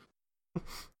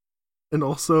 And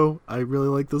also, I really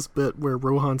like this bit where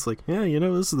Rohan's like, yeah,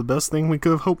 this is the best thing we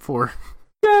could have hoped for.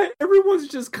 Yeah, everyone's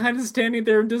just kind of standing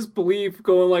there in disbelief,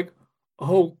 going like,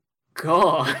 oh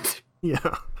god.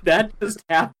 Yeah. That just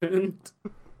happened.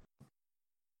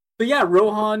 But yeah,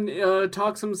 Rohan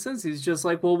talks some sense. He's just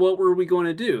like, well, what were we going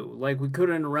to do? Like, we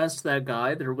couldn't arrest that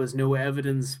guy. There was no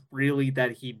evidence really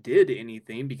that he did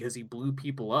anything because he blew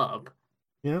people up.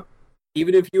 Yeah.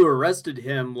 Even if you arrested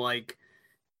him, like,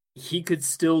 he could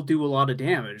still do a lot of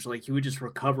damage. Like, he would just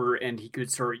recover and he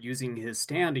could start using his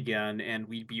stand again, and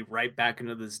we'd be right back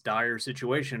into this dire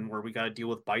situation where we got to deal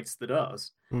with bites the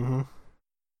dust. Mm-hmm.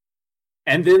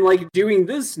 And then, like, doing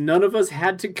this, none of us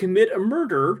had to commit a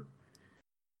murder.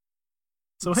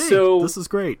 So, hey, this is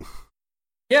great.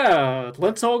 Yeah,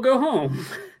 let's all go home.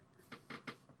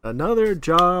 Another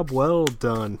job well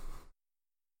done.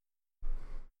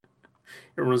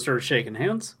 Everyone started shaking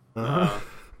hands. Uh-huh.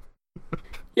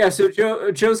 Yeah, so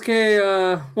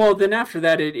Josuke, well, then after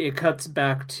that, it cuts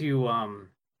back to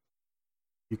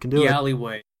you can do the it.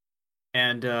 alleyway.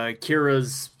 And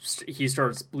he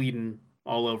starts bleeding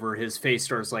all over. His face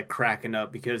starts, like, cracking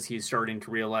up because he's starting to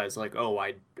realize, like, oh,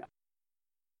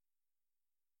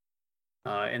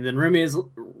 and then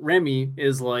Remy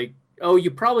is like, oh,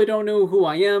 you probably don't know who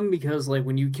I am because, like,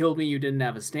 when you killed me, you didn't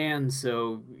have a stand,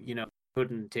 so,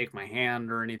 couldn't take my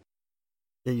hand or anything.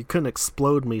 Yeah, you couldn't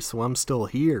explode me, so I'm still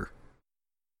here.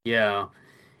 Yeah.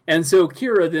 And so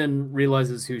Kira then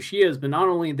realizes who she is, but not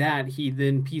only that, he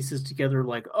then pieces together,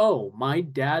 like, oh, my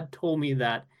dad told me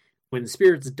that when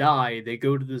spirits die, they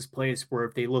go to this place where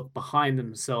if they look behind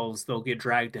themselves, they'll get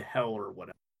dragged to hell or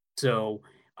whatever. So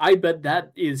I bet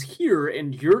that is here,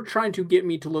 and you're trying to get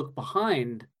me to look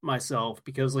behind myself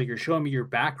because, like, you're showing me your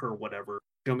back or whatever.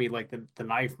 Show me, like, the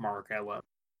knife mark I left.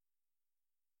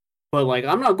 But, like,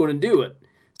 I'm not going to do it.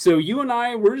 So you and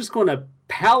I, we're just going to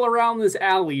pal around this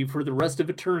alley for the rest of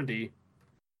eternity.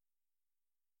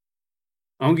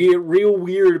 I'm going to get real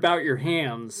weird about your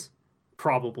hands,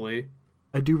 probably.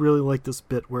 I do really like this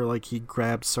bit where, like, he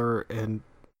grabs her and,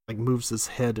 like, moves his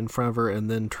head in front of her and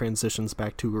then transitions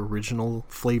back to original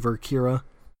flavor Kira.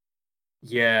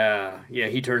 Yeah,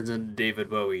 he turns into David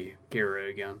Bowie Kira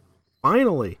again.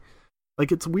 Finally!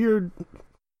 Like, it's weird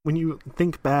when you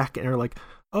think back and are like,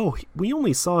 oh, we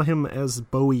only saw him as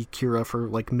Bowie Kira for,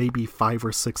 like, maybe 5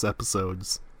 or 6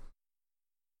 episodes.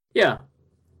 Yeah.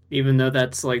 Even though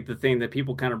that's, like, the thing that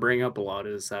people kind of bring up a lot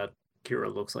is that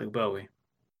Kira looks like Bowie.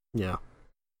 Yeah.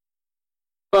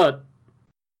 But,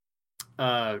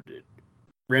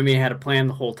 Remy had a plan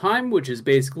the whole time, which is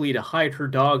basically to hide her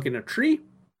dog in a tree.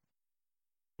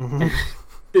 Mm-hmm.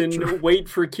 Then Sure. wait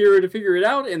for Kira to figure it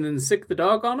out, and then sick the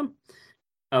dog on him.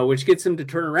 Which gets him to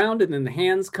turn around, and then the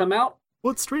hands come out.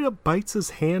 Well, it straight up bites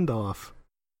his hand off.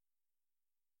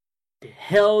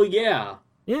 Hell yeah.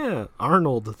 Yeah,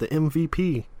 Arnold, the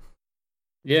MVP.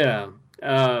 Yeah.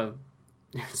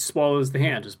 Swallows the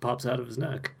hand, just pops out of his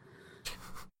neck.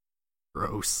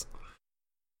 Gross.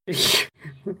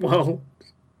 Well,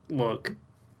 look.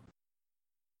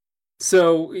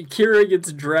 So Kira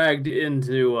gets dragged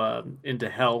into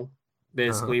hell,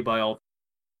 basically, by all.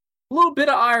 A little bit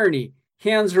of irony.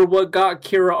 Hands are what got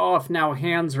Kira off. Now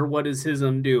hands are what is his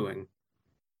undoing.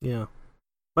 Yeah.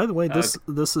 By the way,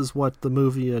 this is what the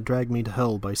movie Drag Me to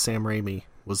Hell by Sam Raimi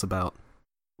was about.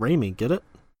 Raimi, get it?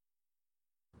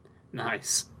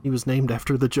 Nice. He was named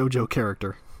after the JoJo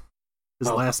character. His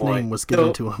last boy. name was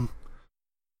given to him.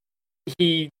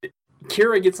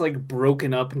 Kira gets, like,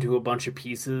 broken up into a bunch of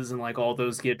pieces, and, like, all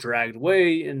those get dragged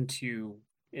away into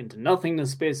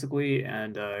nothingness, basically,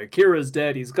 and Kira's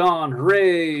dead. He's gone.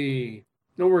 Hooray!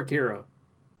 No more Kira.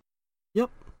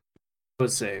 Yep.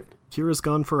 Was saved. Kira's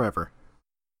gone forever.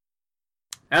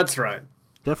 That's right.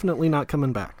 Definitely not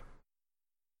coming back.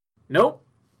 Nope.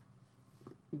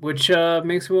 Which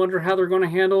makes me wonder how they're going to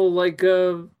handle, like,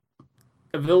 a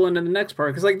villain in the next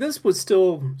part. Because, like, this was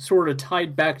still sort of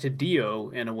tied back to Dio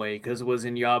in a way, because it was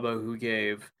Inaba who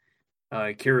gave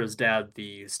Kira's dad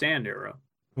the stand arrow.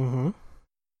 Mm-hmm.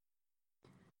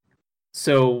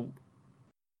 So,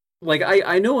 like,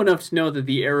 I know enough to know that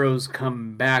the arrows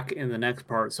come back in the next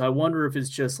part, so I wonder if it's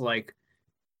just, like,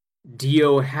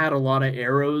 Dio had a lot of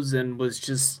arrows and was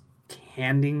just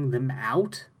handing them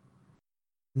out?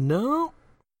 No, I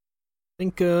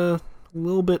think a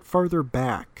little bit farther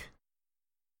back.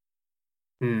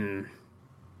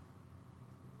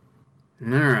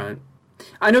 Alright.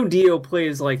 I know Dio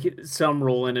plays like some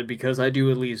role in it because I do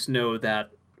at least know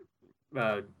that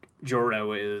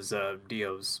Giorno is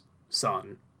Dio's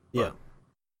son. Yeah.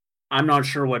 I'm not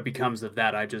sure what becomes of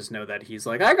that. I just know that he's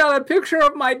like, I got a picture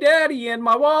of my daddy in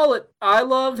my wallet. I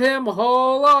love him a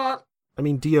whole lot. I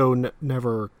mean, Dio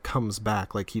never comes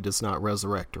back, like he does not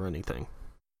resurrect or anything.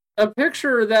 A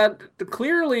picture that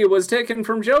clearly was taken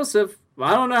from Joseph.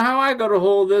 I don't know how I got a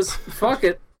hold of this. Fuck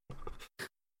it.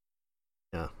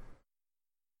 Yeah.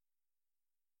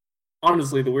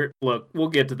 Honestly, the weird look, we'll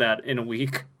get to that in a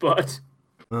week, but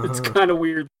it's kind of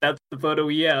weird that's the photo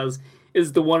he has,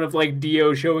 is the one of like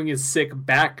Dio showing his sick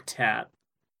back tat.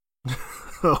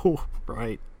 Oh,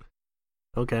 right.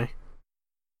 Okay.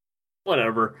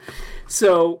 Whatever.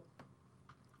 So,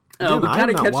 Again, we I kind have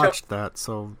of not catch watched that,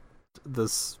 so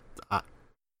this...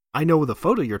 I know the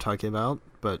photo you're talking about,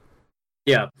 but...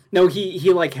 Yeah. No,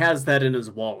 he like has that in his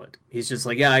wallet. He's just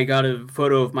like, yeah, I got a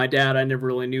photo of my dad. I never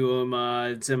really knew him.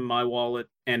 It's in my wallet.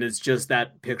 And it's just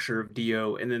that picture of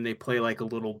Dio. And then they play like a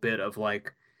little bit of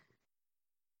like,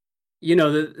 you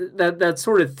know, that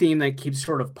sort of theme that keeps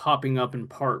sort of popping up in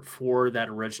part 4 that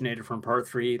originated from part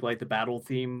 3, like the battle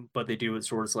theme. But they do it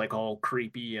sort of like all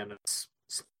creepy and it's...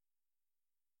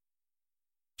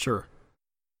 Sure.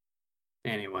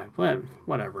 Anyway,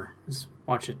 whatever. Just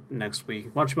watch it next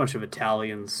week. Watch a bunch of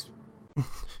Italians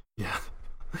Yeah.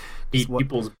 beat Just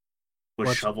people's with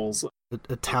watch- shovels.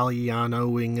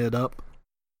 Italianoing it up.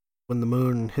 When the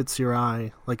moon hits your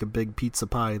eye like a big pizza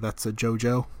pie, that's a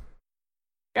JoJo.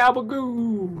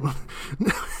 Gabagoo!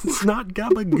 No, it's not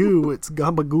gabagoo, it's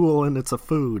gabagool and it's a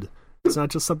food. It's not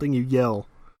just something you yell.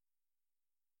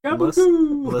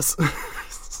 Gabagoo! Unless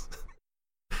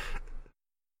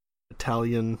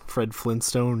Italian Fred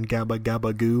Flintstone Gabba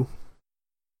Gabagoo.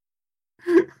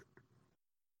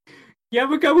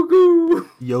 Gabagabagoo!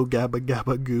 Yo Gabba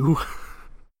Gabagoo.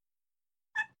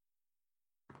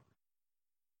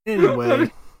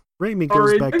 Anyway, Raimi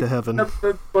goes Sorry, back to heaven. That's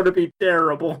going to be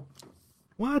terrible.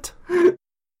 What?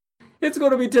 It's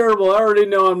going to be terrible. I already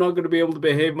know I'm not going to be able to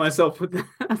behave myself with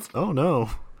that. Oh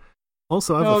no.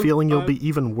 Also, I have Oh, a feeling you'll God. be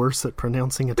even worse at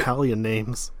pronouncing Italian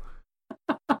names.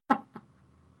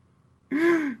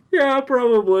 Yeah,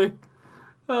 probably.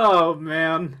 Oh,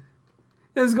 man.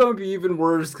 It's going to be even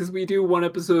worse because we do one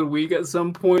episode a week at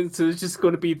some point, so it's just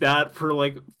going to be that for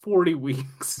like 40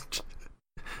 weeks.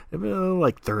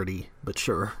 Like 30, but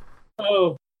sure.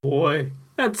 Oh, boy.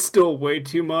 That's still way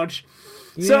too much.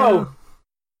 Yeah. So,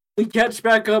 we catch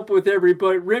back up with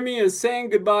everybody. Remy is saying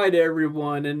goodbye to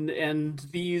everyone, and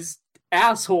these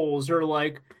assholes are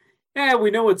like, yeah,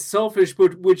 we know it's selfish,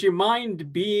 but would you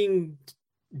mind being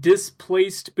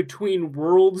displaced between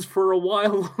worlds for a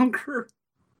while longer?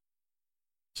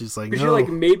 She's like, Could no, you, like,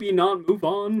 maybe not move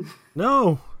on?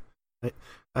 no.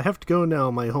 I have to go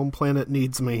now. My home planet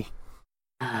needs me.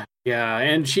 Yeah,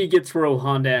 and she gets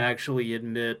Rohan to actually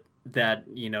admit that,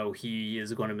 you know, he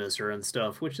is going to miss her and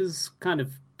stuff, which is kind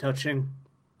of touching.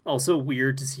 Also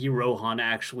weird to see Rohan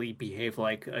actually behave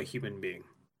like a human being.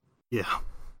 Yeah.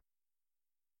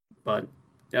 But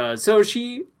so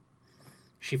she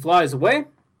flies away,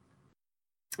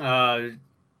 and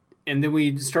then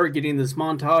we start getting this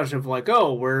montage of like,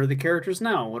 oh, where are the characters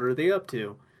now? What are they up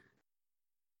to?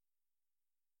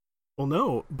 Well,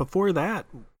 no. Before that,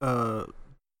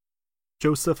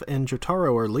 Joseph and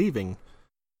Jotaro are leaving.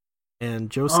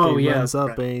 And Josuke runs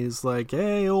up and he's like,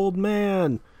 hey, old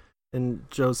man. And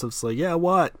Joseph's like, yeah,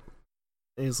 what?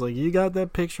 And he's like, you got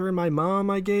that picture of my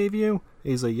mom I gave you?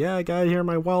 He's like, yeah, I got it here in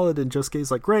my wallet. And Josuke's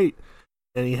like, great.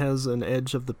 And he has an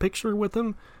edge of the picture with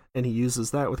him. And he uses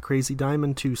that with Crazy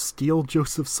Diamond to steal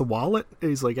Joseph's wallet.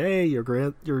 And he's like, hey,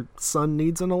 your son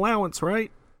needs an allowance, right?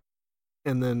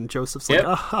 And then Joseph's like,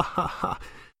 ah ha ha ha.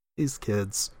 These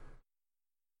kids.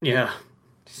 Yeah.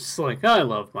 Just like, I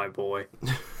love my boy.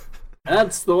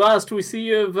 That's the last we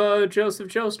see of Joseph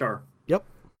Joestar. Yep.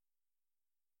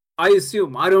 I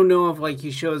assume. I don't know if like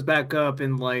he shows back up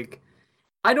and like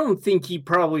I don't think he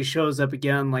probably shows up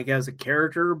again like as a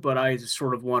character, but I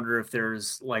sort of wonder if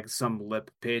there's like some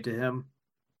lip paid to him.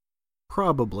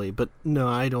 Probably, but no,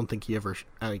 I don't think he ever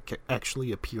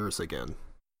actually appears again.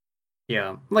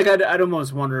 Yeah. Like I'd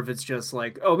almost wonder if it's just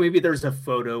like, oh, maybe there's a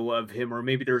photo of him or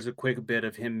maybe there's a quick bit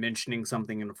of him mentioning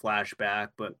something in a flashback,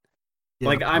 but Yeah,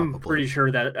 like I'm probably. pretty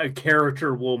sure that a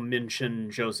character will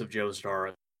mention Joseph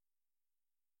Joestar.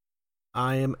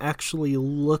 I am actually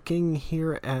looking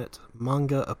here at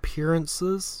manga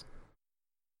appearances,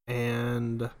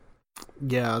 and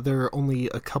yeah, there are only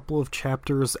a couple of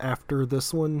chapters after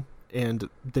this one, and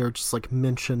they're just like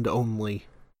mentioned only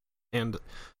and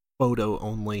photo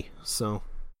only. So,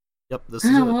 yep, this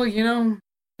is it. Well, you know,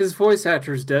 his voice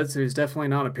actor's dead, so he's definitely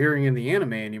not appearing in the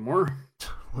anime anymore.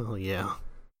 Well, yeah.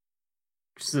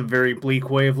 Which is a very bleak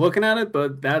way of looking at it,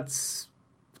 but that's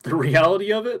the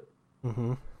reality of it.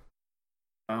 Mm-hmm.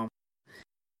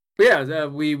 But yeah,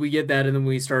 we get that, and then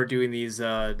we start doing these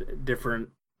different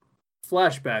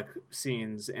flashback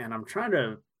scenes, and I'm trying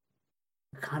to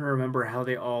kind of remember how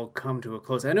they all come to a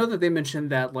close. I know that they mentioned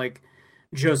that like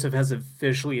Joseph has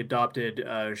officially adopted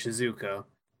Shizuka.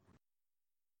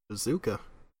 Shizuka?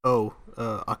 Oh,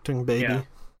 Octung Baby?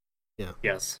 Yeah.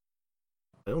 Yes.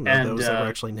 I don't know if that was ever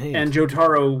actually named. And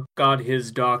Jotaro got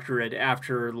his doctorate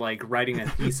after like writing a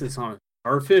thesis on a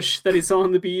starfish that he saw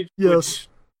on the beach. Yes.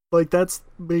 Like, that's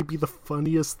maybe the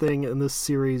funniest thing in this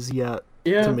series yet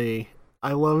to me.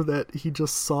 I love that he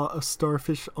just saw a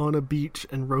starfish on a beach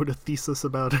and wrote a thesis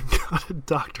about it and got a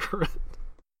doctorate.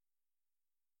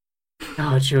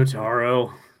 Oh,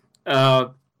 Jotaro.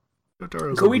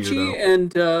 Jotaro's a Koichi weirdo.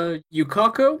 and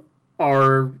Yukako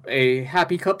are a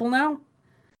happy couple now.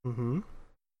 Mm-hmm.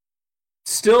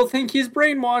 Still think he's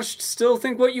brainwashed. Still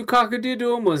think what Yukako did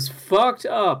to him was fucked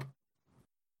up.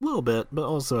 A little bit, but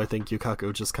also I think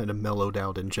Yukako just kind of mellowed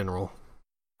out in general.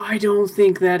 I don't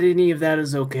think that any of that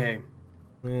is okay.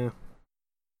 Yeah.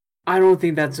 I don't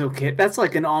think that's okay. That's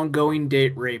like an ongoing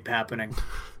date rape happening.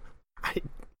 I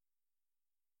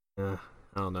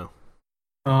don't know.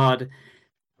 God.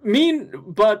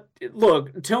 But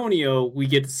look, Tonio we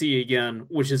get to see again,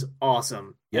 which is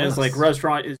awesome. Yes. His like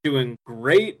restaurant is doing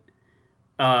great.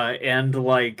 And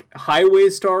like Highway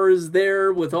Star is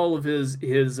there with all of his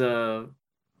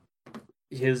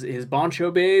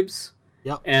Bancho babes.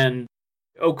 Yep. And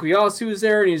Okuyasu is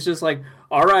there, and he's just like,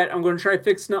 all right, I'm going to try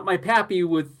fixing up my pappy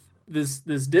with this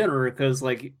dinner, because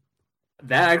like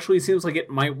that actually seems like it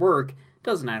might work. It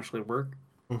doesn't actually work.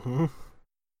 Mm-hmm.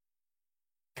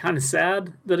 Kind of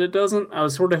sad that it doesn't. I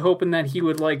was sort of hoping that he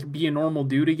would like be a normal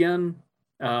dude again.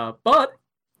 But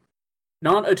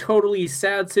not a totally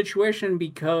sad situation,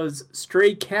 because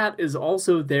Stray Cat is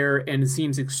also there and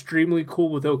seems extremely cool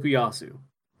with Okuyasu.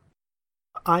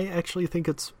 I actually think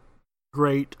it's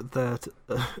great that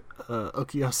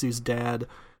Okuyasu's dad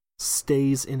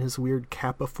stays in his weird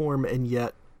Kappa form and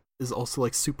yet is also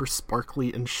like super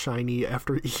sparkly and shiny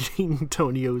after eating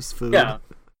Tonio's food. Yeah.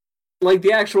 Like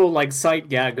the actual like sight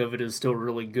gag of it is still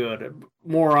really good.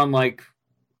 More on like,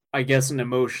 I guess, an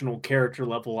emotional character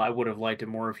level. I would have liked it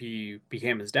more if he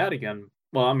became his dad again.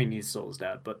 Well, I mean, he's still his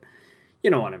dad, but you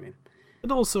know what I mean.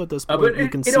 And also at this point, you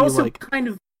can see also like kind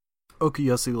of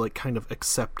Okuyasu like kind of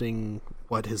accepting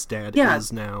what his dad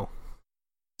is now.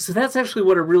 So that's actually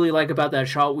what I really like about that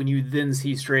shot when you then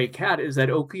see Stray Cat, is that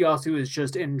Okuyasu is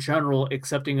just in general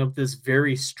accepting of this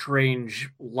very strange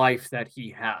life that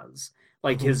he has.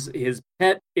 Like his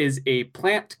pet is a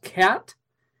plant cat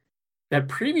that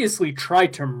previously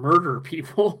tried to murder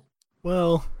people.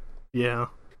 Well, yeah.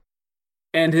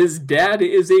 And his dad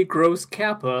is a gross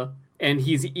kappa, and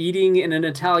he's eating in an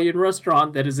Italian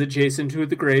restaurant that is adjacent to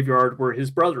the graveyard where his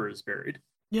brother is buried.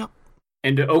 Yep.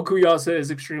 And Okuyasa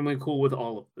is extremely cool with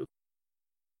all of this.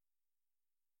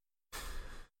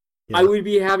 Yeah. I would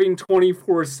be having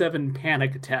 24/7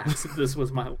 panic attacks if this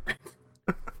was my life.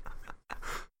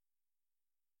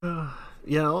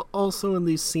 Yeah, also in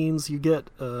these scenes you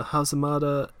get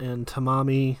Hazamada and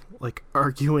Tamami like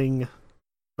arguing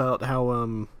about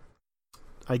how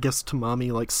I guess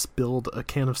Tamami like spilled a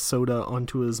can of soda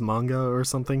onto his manga or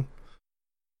something.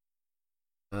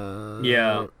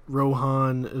 Yeah.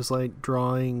 Rohan is like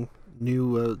drawing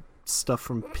new stuff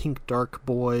from Pink Dark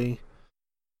Boy.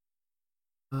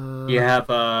 You have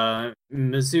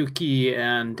Mizuki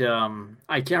and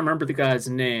I can't remember the guy's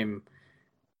name.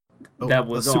 That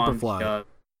was Superfly. On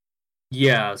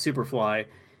Superfly.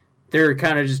 They're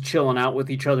kind of just chilling out with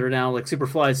each other now. Like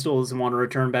Superfly still doesn't want to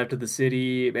return back to the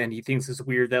city, and he thinks it's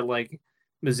weird that like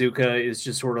Mizuka is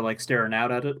just sort of like staring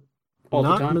out at it all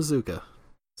Not the time. Mizuka.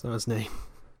 It's not his name.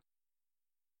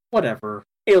 Whatever.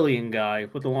 Alien guy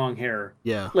with the long hair.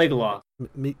 Yeah. Legolas.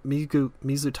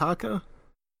 Mizutaka?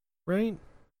 Right?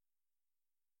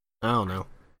 I don't know.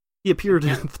 He appeared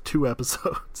in 2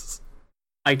 episodes.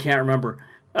 I can't remember.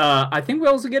 I think we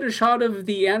also get a shot of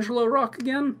the Angelo Rock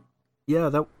again. Yeah,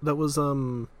 that was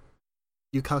Yukako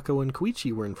and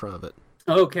Koichi were in front of it.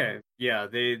 Okay, yeah,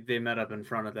 they met up in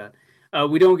front of that.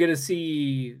 We don't get to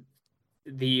see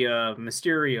the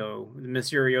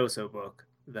Mysterioso book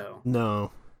though.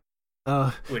 No.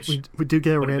 Which we do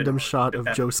get a would've been random a shot of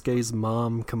better. Josuke's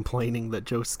mom complaining that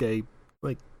Josuke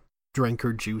like drank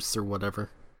her juice or whatever.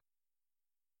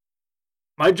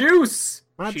 My juice!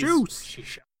 My juice! She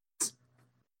shouts.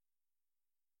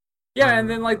 Yeah, and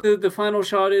then like the final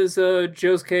shot is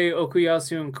Josuke,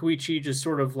 Okuyasu, and Koichi just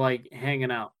sort of like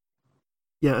hanging out.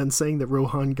 Yeah, and saying that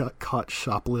Rohan got caught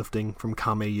shoplifting from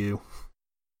Kameiyu.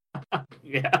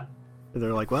 Yeah. And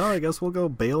they're like, well, I guess we'll go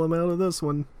bail him out of this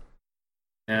one.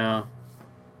 Yeah.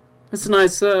 It's a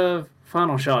nice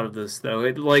final shot of this, though.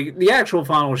 Like, the actual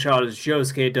final shot is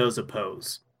Josuke does a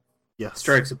pose. Yes.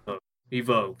 Strikes a pose.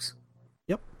 Evokes.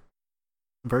 Yep.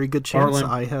 Very good chance Arlen.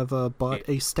 I have bought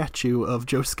a statue of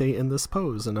Josuke in this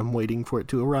pose, and I'm waiting for it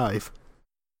to arrive.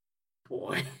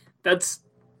 Boy. That's...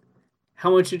 How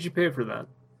much did you pay for that?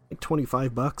 Like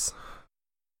 $25.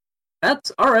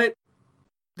 That's... Alright.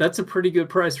 That's a pretty good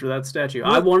price for that statue.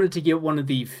 I wanted to get one of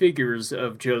the figures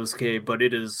of Josuke, but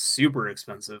it is super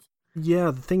expensive.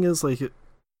 Yeah, the thing is, like,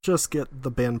 just get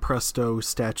the Banpresto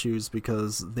statues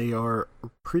because they are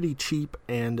pretty cheap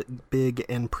and big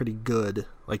and pretty good.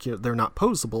 Like, they're not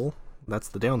posable. That's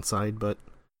the downside, but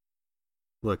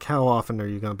look, how often are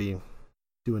you going to be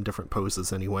doing different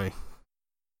poses anyway?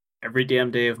 Every damn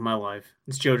day of my life.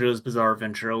 It's JoJo's Bizarre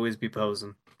Adventure. Always be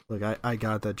posing. Like, I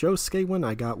got that Josuke one.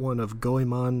 I got one of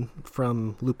Goemon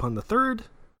from Lupin the Third.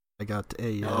 I got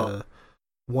a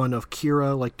one of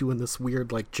Kira, like, doing this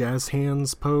weird, like, jazz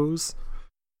hands pose.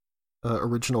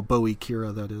 Original Bowie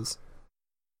Kira, that is.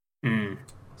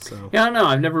 So. Yeah, no,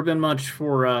 I've never been much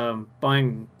for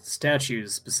buying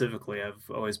statues specifically.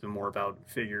 I've always been more about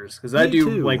figures. Because I do,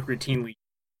 too. like, routinely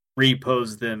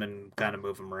repose them and kind of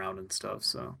move them around and stuff,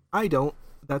 so... I don't.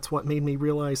 That's what made me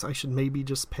realize I should maybe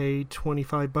just pay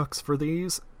 $25 for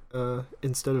these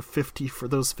instead of $50 for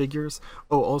those figures.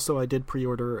 Oh, also I did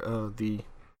pre-order the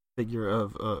figure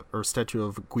of or statue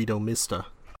of Guido Mista.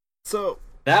 So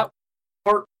that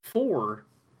part 4.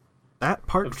 That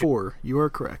part 4, you are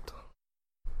correct.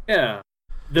 Yeah,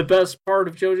 the best part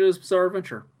of JoJo's Bizarre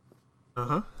Adventure.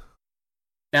 Uh-huh.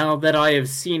 Now that I have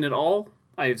seen it all,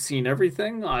 I have seen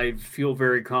everything. I feel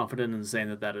very confident in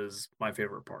saying that is my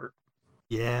favorite part.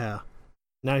 Yeah.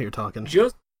 Now you're talking.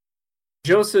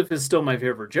 Joseph is still my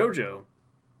favorite JoJo,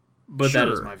 but that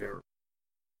is my favorite.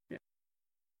 Yeah.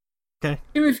 Okay.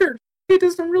 To be fair, he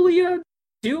doesn't really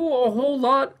do a whole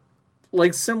lot,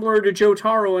 like, similar to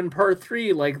Jotaro in Part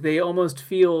 3. Like, they almost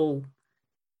feel...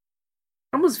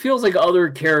 It almost feels like other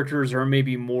characters are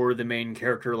maybe more the main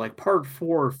character. Like, Part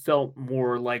 4 felt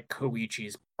more like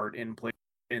Koichi's part in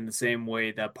the same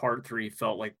way that Part 3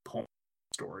 felt like Poe's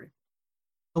story.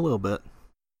 A little bit.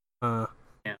 Yeah.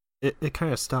 It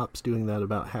kind of stops doing that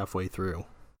about halfway through.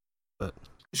 But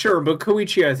Sure, but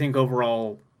Koichi, I think,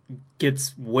 overall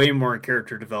gets way more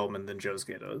character development than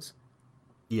Josuke does.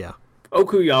 Yeah.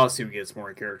 Okuyasu gets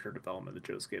more character development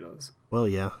than Josuke does. Well,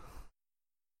 yeah.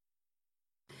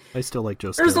 I still like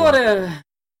Josuke. There's a lot of...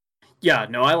 Yeah,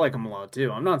 no, I like him a lot,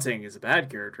 too. I'm not saying he's a bad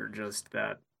character, just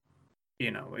that,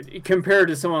 you know, compared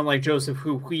to someone like Joseph,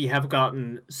 who we have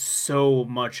gotten so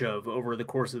much of over the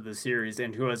course of the series,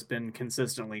 and who has been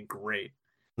consistently great.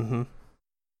 Mm-hmm.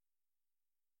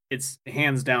 It's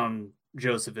hands down,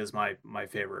 Joseph is my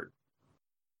favorite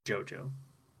JoJo.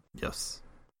 Yes.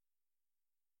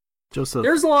 Joseph.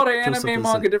 There's a lot of Joseph anime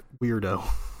is manga... a weirdo.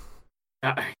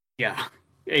 Yeah.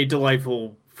 A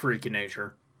delightful freak of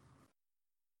nature.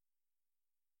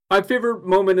 My favorite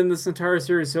moment in this entire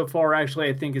series so far, actually,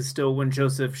 I think, is still when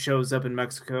Joseph shows up in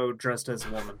Mexico dressed as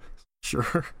a woman.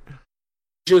 Sure.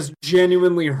 Just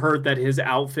genuinely hurt that his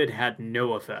outfit had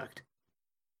no effect.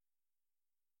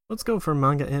 Let's go for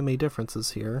manga anime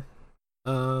differences here.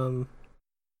 A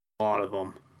lot of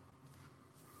them.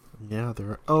 Yeah, there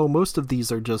are... Oh, most of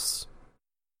these are just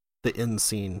the end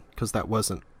scene, because that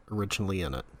wasn't originally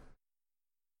in it.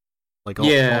 Like, all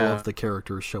of the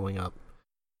characters showing up.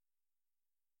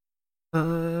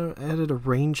 Added a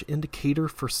range indicator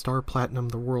for Star Platinum,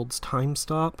 the world's time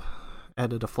stop.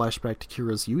 Added a flashback to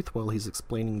Kira's youth while he's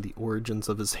explaining the origins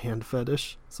of his hand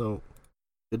fetish. So,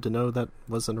 good to know that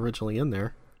wasn't originally in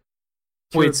there.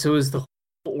 Wait, so is the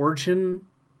origin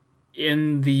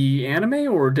in the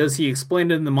anime, or does he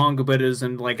explain it in the manga but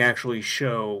doesn't, like, actually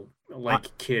show,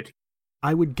 like, Kid?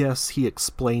 I would guess he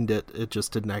explained it, it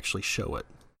just didn't actually show it.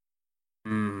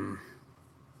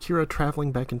 Kira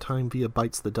traveling back in time via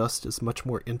Bites the Dust is much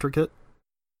more intricate,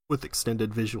 with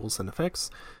extended visuals and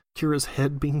effects. Kira's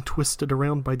head being twisted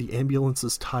around by the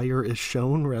ambulance's tire is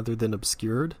shown rather than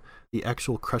obscured. The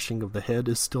actual crushing of the head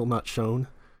is still not shown.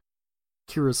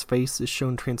 Kira's face is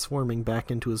shown transforming back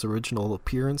into his original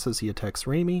appearance as he attacks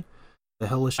Raimi. The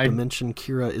hellish dimension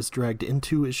Kira is dragged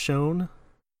into is shown.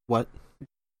 What?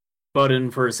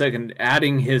 button for a second,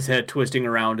 adding his head twisting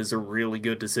around is a really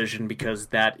good decision because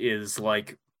that is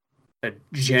like a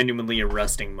genuinely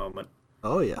arresting moment.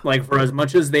 Oh yeah. Like, for as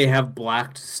much as they have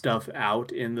blacked stuff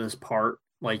out in this part,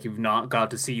 like you've not got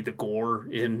to see the gore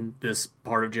in this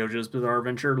part of JoJo's Bizarre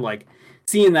Adventure, like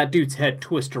seeing that dude's head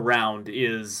twist around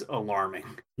is alarming.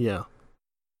 Yeah.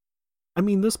 I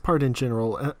mean, this part in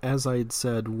general, as I had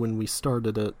said when we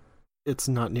started it, it's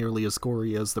not nearly as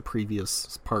gory as the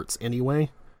previous parts anyway.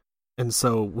 And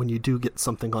so when you do get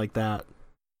something like that,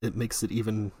 it makes it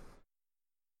even,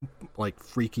 like,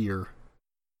 freakier.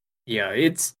 Yeah,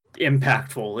 it's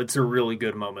impactful. It's a really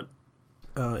good moment.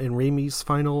 And Raimi's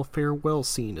final farewell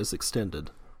scene is extended.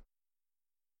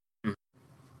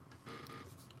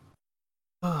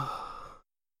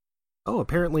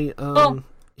 Apparently,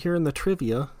 here in the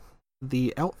trivia,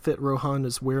 the outfit Rohan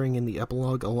is wearing in the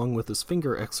epilogue along with his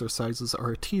finger exercises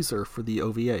are a teaser for the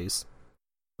OVAs.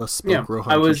 Thus spoke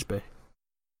Rohan Kishbe.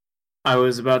 I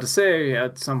was about to say,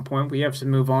 at some point we have to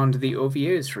move on to the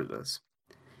OVAs for this.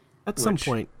 At some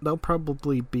point. They'll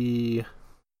probably be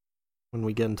when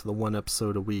we get into the one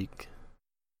episode a week.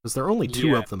 Because there are only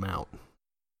two of them out,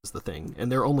 is the thing.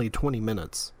 And they're only 20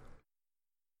 minutes.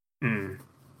 Japan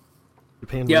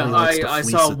really likes to I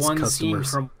fleece saw its one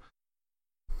customers. scene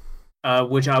from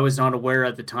which I was not aware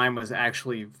at the time was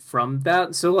actually from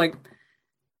that. So, like,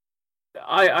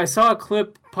 I saw a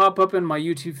clip pop up in my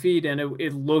YouTube feed, and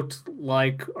it looked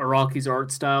like Araki's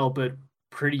art style, but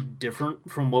pretty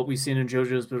different from what we've seen in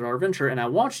JoJo's Bizarre Adventure. And I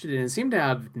watched it, and it seemed to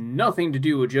have nothing to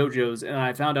do with JoJo's. And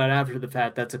I found out after the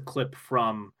fact that's a clip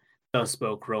from Thus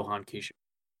Spoke Rohan Kishbe.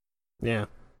 Yeah.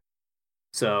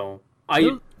 So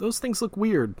those things look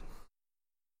weird.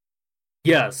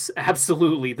 Yes,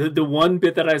 absolutely. The one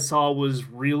bit that I saw was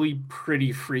really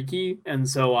pretty freaky, and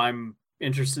so I'm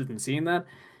interested in seeing that.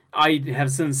 I have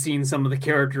since seen some of the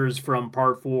characters from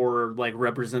Part 4 like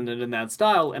represented in that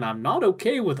style, and I'm not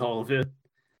okay with all of it.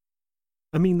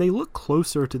 I mean, they look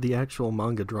closer to the actual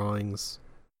manga drawings.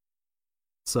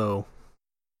 So,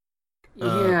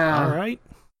 yeah. Alright.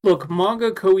 Look,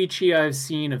 manga Koichi I've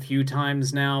seen a few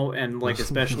times now, and like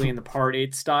especially in the Part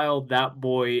 8 style, that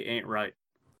boy ain't right.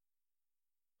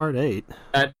 Part 8?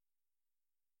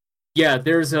 Yeah,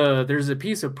 there's a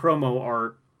piece of promo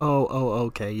art. Oh,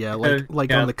 okay, yeah,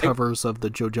 like on the covers of the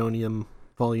JoJonium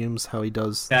volumes, how he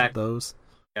does those.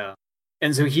 Yeah,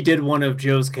 and so he did one of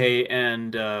Josuke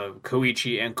and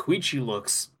Koichi, and Koichi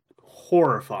looks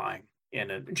horrifying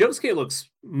in it. Josuke looks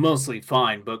mostly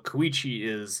fine, but Koichi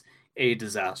is a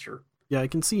disaster. Yeah, I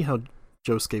can see how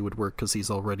Josuke would work because he's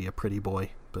already a pretty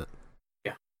boy, but...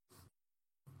 Yeah.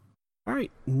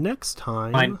 Alright, next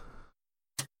time... Fine.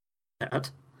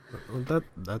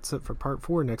 That's it for part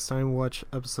 4. Next time, watch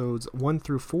episodes 1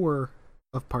 through 4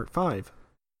 of part 5.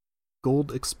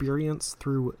 Gold experience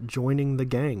through joining the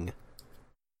gang.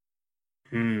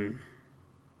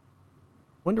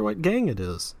 Wonder what gang it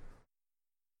is.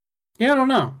 Yeah, I don't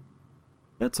know.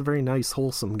 That's a very nice,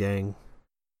 wholesome gang.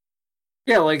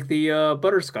 Yeah, like the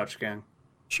Butterscotch Gang.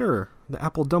 Sure, the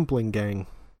Apple Dumpling Gang.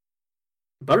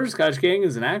 Butterscotch Gang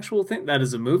is an actual thing. That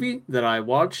is a movie that I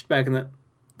watched back in the...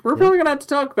 We're probably going to have to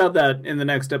talk about that in the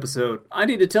next episode. I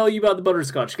need to tell you about the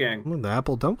Butterscotch Gang. Well, the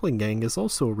Apple Dumpling Gang is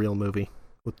also a real movie,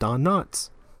 with Don Knotts.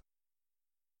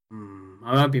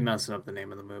 I might be messing up the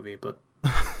name of the movie, but...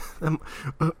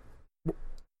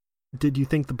 Did you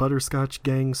think the Butterscotch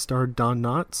Gang starred Don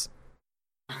Knotts?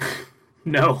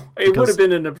 No, it would have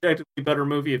been an objectively better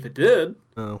movie if it did.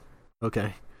 Oh,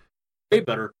 okay. Way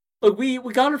better. Look, we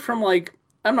got it from, like...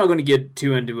 I'm not going to get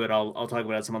too into it. I'll talk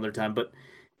about it some other time, but...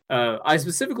 I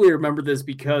specifically remember this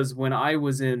because when I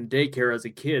was in daycare as a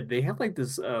kid, they had like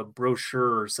this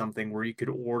brochure or something where you could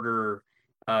order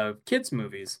kids'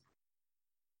 movies.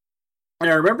 And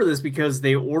I remember this because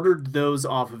they ordered those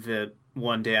off of it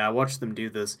one day. I watched them do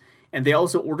this. And they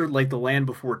also ordered like the Land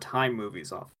Before Time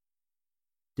movies off.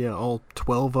 Yeah, all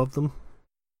 12 of them?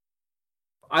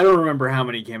 I don't remember how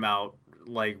many came out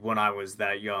like when I was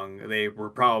that young. They were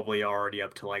probably already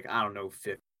up to like, I don't know,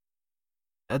 50.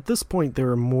 At this point, there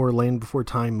are more Land Before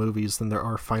Time movies than there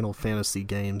are Final Fantasy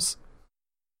games.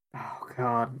 Oh,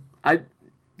 God. I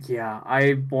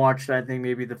watched, I think,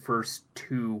 maybe the first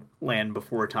 2 Land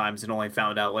Before Times and only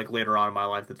found out, like, later on in my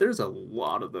life that there's a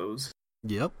lot of those.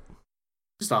 Yep.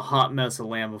 Just a hot mess of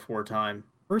Land Before Time.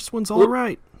 First one's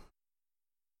alright.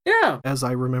 Yeah. As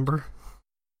I remember.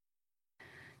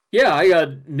 Yeah, I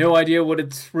got no idea what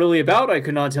it's really about. I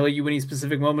could not tell you any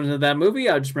specific moments of that movie.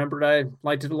 I just remembered I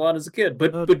liked it a lot as a kid.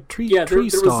 But there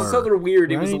was this other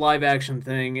weird, right? It was a live action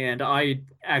thing, and I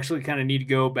actually kind of need to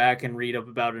go back and read up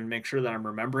about it and make sure that I'm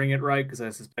remembering it right, because I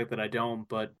suspect that I don't.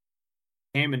 But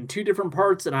came in 2 different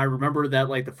parts, and I remember that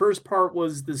like the first part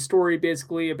was the story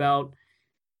basically about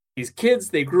these kids.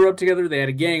 They grew up together. They had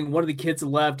a gang. One of the kids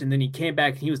left, and then he came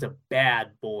back, and he was a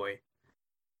bad boy.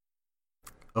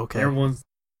 Okay. And everyone's,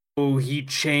 oh, he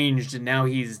changed, and now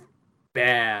he's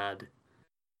bad.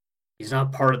 He's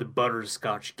not part of the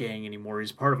Butterscotch gang anymore.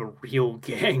 He's part of a real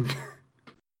gang.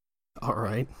 All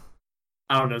right.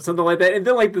 I don't know, something like that. And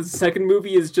then like the second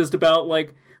movie is just about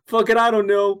like, fucking, I don't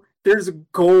know, there's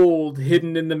gold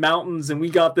hidden in the mountains and we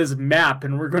got this map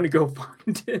and we're going to go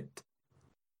find it.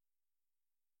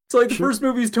 So like the first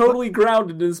movie is totally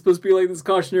grounded and it's supposed to be like this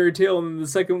cautionary tale, and then the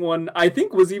second one I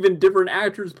think was even different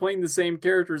actors playing the same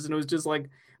characters, and it was just like,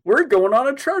 we're going on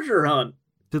a treasure hunt.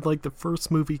 Did like the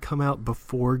first movie come out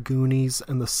before Goonies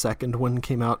and the second one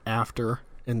came out after,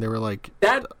 and they were like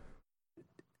that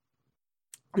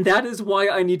is why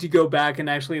I need to go back and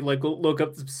actually like look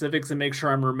up the specifics and make sure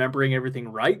I'm remembering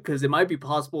everything right, because it might be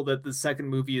possible that the second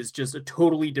movie is just a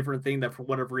totally different thing that for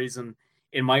whatever reason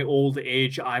in my old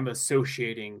age I'm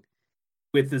associating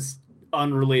with this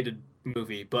unrelated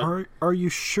movie. But are you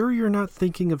sure you're not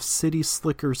thinking of City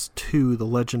Slickers 2: The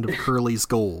Legend of Curly's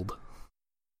Gold?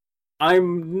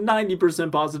 I'm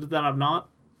 90% positive that I'm not.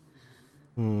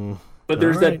 But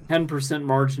there's that 10%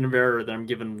 margin of error that I'm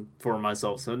giving for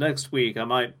myself. So next week I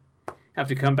might have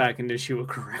to come back and issue a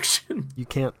correction. You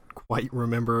can't quite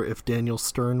remember if Daniel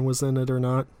Stern was in it or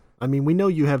not. I mean, we know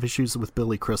you have issues with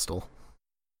Billy Crystal.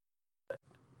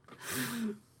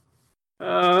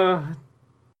 No,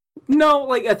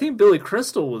 like I think Billy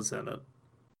Crystal was in it.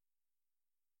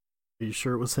 Are you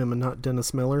sure it was him and not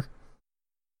Dennis Miller?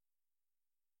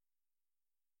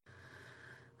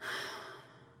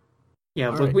 Yeah,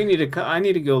 All look, right. we need to. I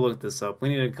need to go look this up. We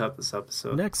need to cut this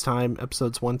episode. Next time,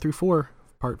 episodes 1 through 4,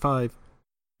 part 5.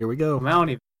 Here we go. I don't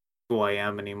even know who I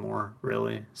am anymore,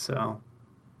 really. So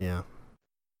Yeah.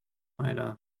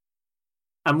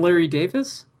 I'm Larry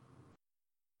Davis.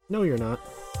 No, you're not.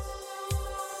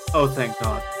 Oh, thank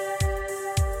God.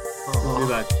 We'll be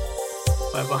back.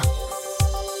 Bye bye.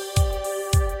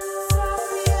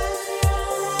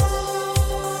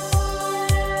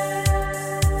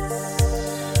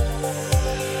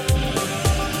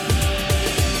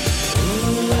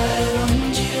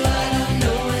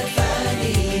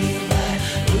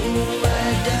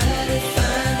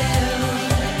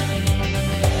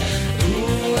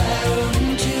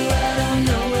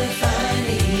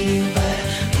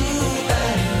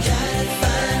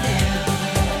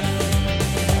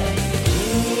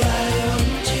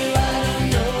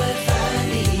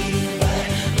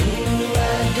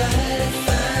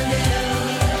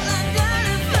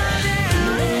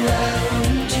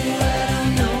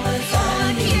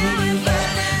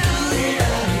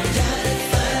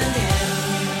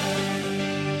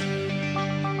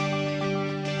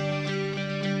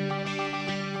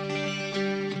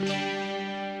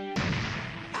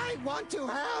 To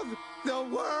have the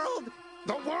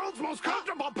world's most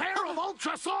comfortable pair of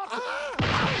ultra soft.